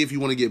for me, if you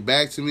want to get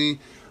back to me,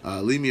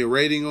 leave me a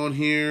rating on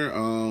here.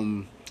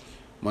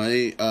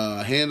 My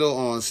handle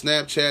on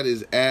Snapchat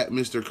is at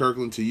Mr.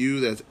 Kirkland to you.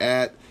 That's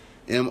at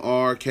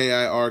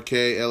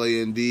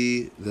MrKirkland,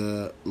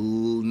 the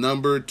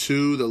number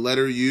 2, the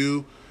letter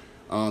U.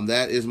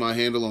 That is my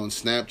handle on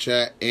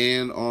Snapchat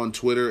and on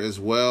Twitter as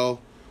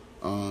well.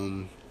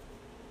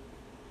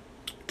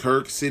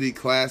 Kirk City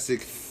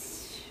Classic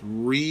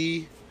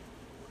 3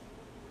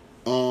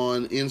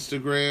 on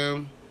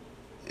Instagram,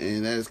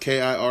 and that is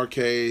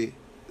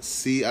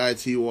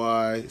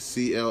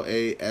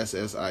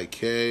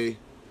KirkCityClassick.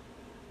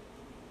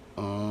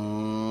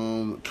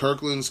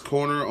 Kirkland's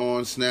Corner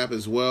on Snap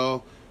as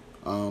well.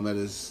 That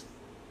is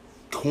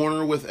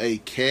corner with a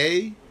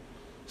K.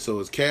 So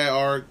it's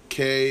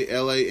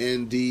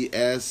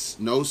KirkLands,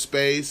 no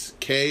space,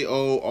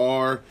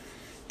 KORNER,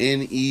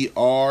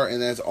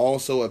 and that's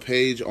also a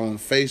page on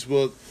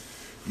Facebook.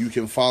 You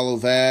can follow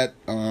that.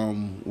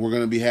 We're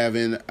going to be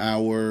having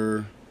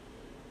our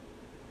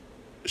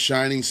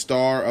Shining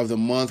Star of the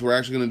Month. We're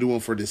actually going to do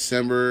one for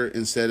December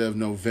instead of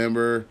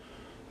November.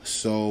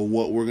 So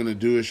what we're going to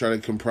do is try to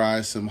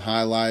comprise some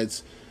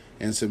highlights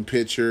and some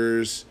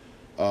pictures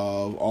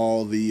of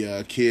all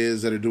the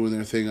kids that are doing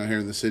their thing out here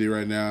in the city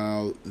right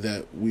now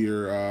that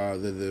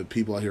the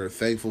people out here are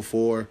thankful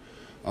for.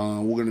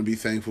 We're going to be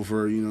thankful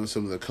for,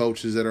 some of the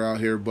coaches that are out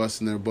here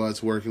busting their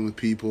butts, working with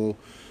people.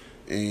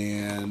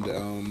 And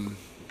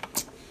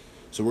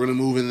so we're going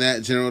to move in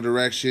that general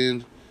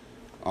direction.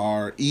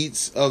 Our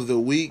eats of the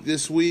week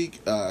this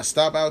week,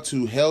 stop out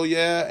to Hell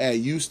Yeah at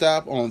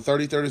U-Stop on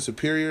 33rd and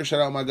Superior.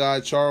 Shout out my guy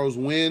Charles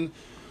Wynn.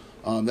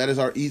 That is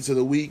our eats of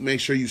the week. Make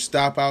sure you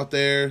stop out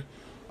there.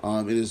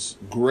 It is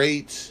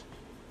great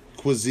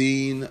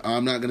cuisine.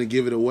 I'm not going to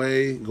give it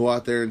away. Go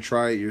out there and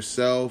try it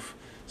yourself.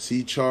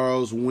 See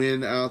Charles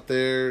Wynn out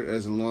there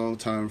as a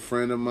longtime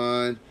friend of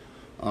mine.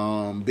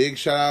 Big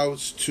shout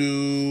outs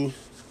to,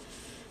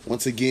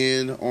 once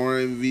again,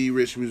 RMV,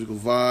 Rich Musical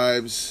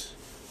Vibes.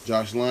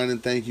 Josh Lynon,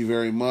 thank you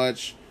very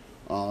much.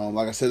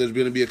 Like I said, there's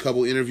going to be a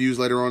couple interviews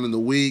later on in the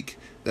week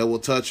that we'll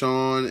touch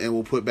on and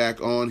we'll put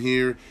back on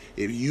here.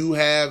 If you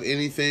have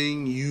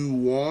anything you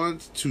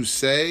want to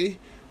say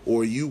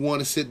or you want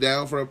to sit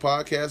down for a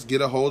podcast,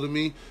 get a hold of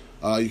me.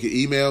 You can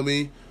email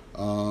me,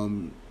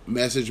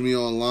 message me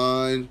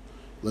online.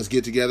 Let's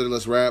get together.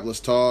 Let's rap.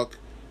 Let's talk.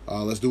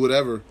 Let's do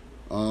whatever.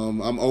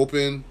 I'm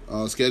open.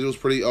 Schedule's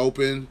pretty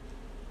open.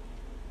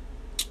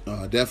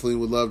 Definitely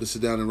would love to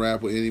sit down and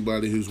rap with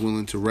anybody who's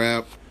willing to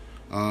rap.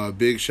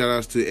 Big shout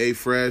outs to A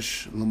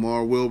Fresh,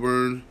 Lamar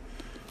Wilburn.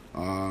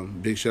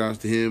 Big shout outs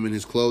to him and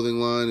his clothing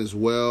line as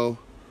well.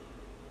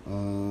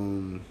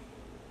 Young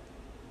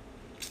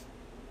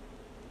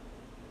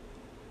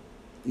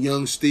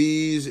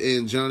Steez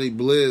and Johnny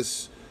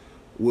Bliss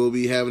will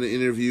be having an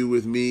interview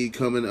with me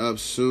coming up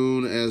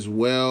soon as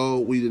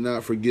well. We did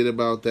not forget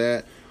about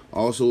that.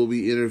 Also, we'll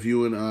be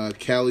interviewing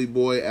Cali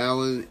Boy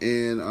Allen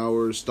and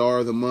our Star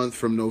of the Month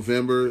from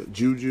November,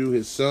 Juju,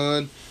 his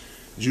son.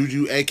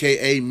 Juju,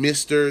 a.k.a.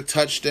 Mr.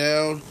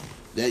 Touchdown.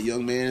 That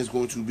young man is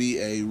going to be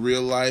a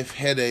real-life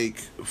headache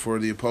for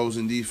the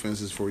opposing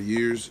defenses for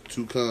years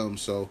to come.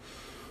 So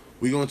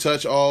we're going to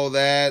touch all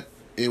that,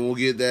 and we'll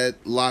get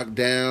that locked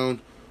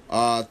down.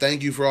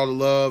 Thank you for all the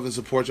love and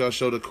support y'all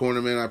show the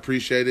corner, man. I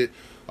appreciate it.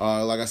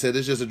 Like I said,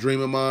 it's just a dream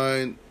of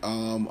mine.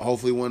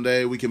 Hopefully one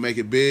day we can make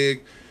it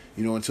big.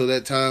 Until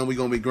that time, we're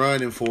going to be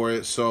grinding for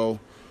it. So,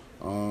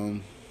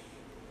 you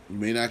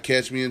may not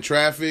catch me in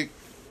traffic.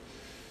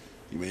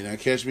 You may not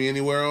catch me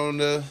anywhere on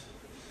in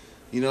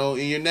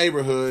your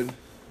neighborhood.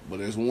 But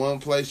there's one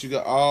place you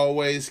can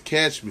always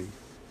catch me.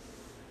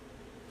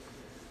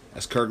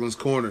 That's Kirkland's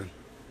Corner.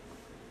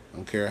 I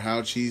don't care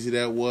how cheesy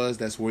that was.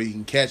 That's where you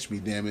can catch me,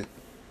 damn it.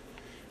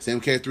 It's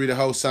MK3 the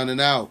host signing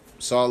out.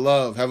 It's all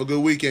love. Have a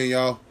good weekend,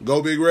 y'all.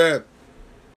 Go Big Red.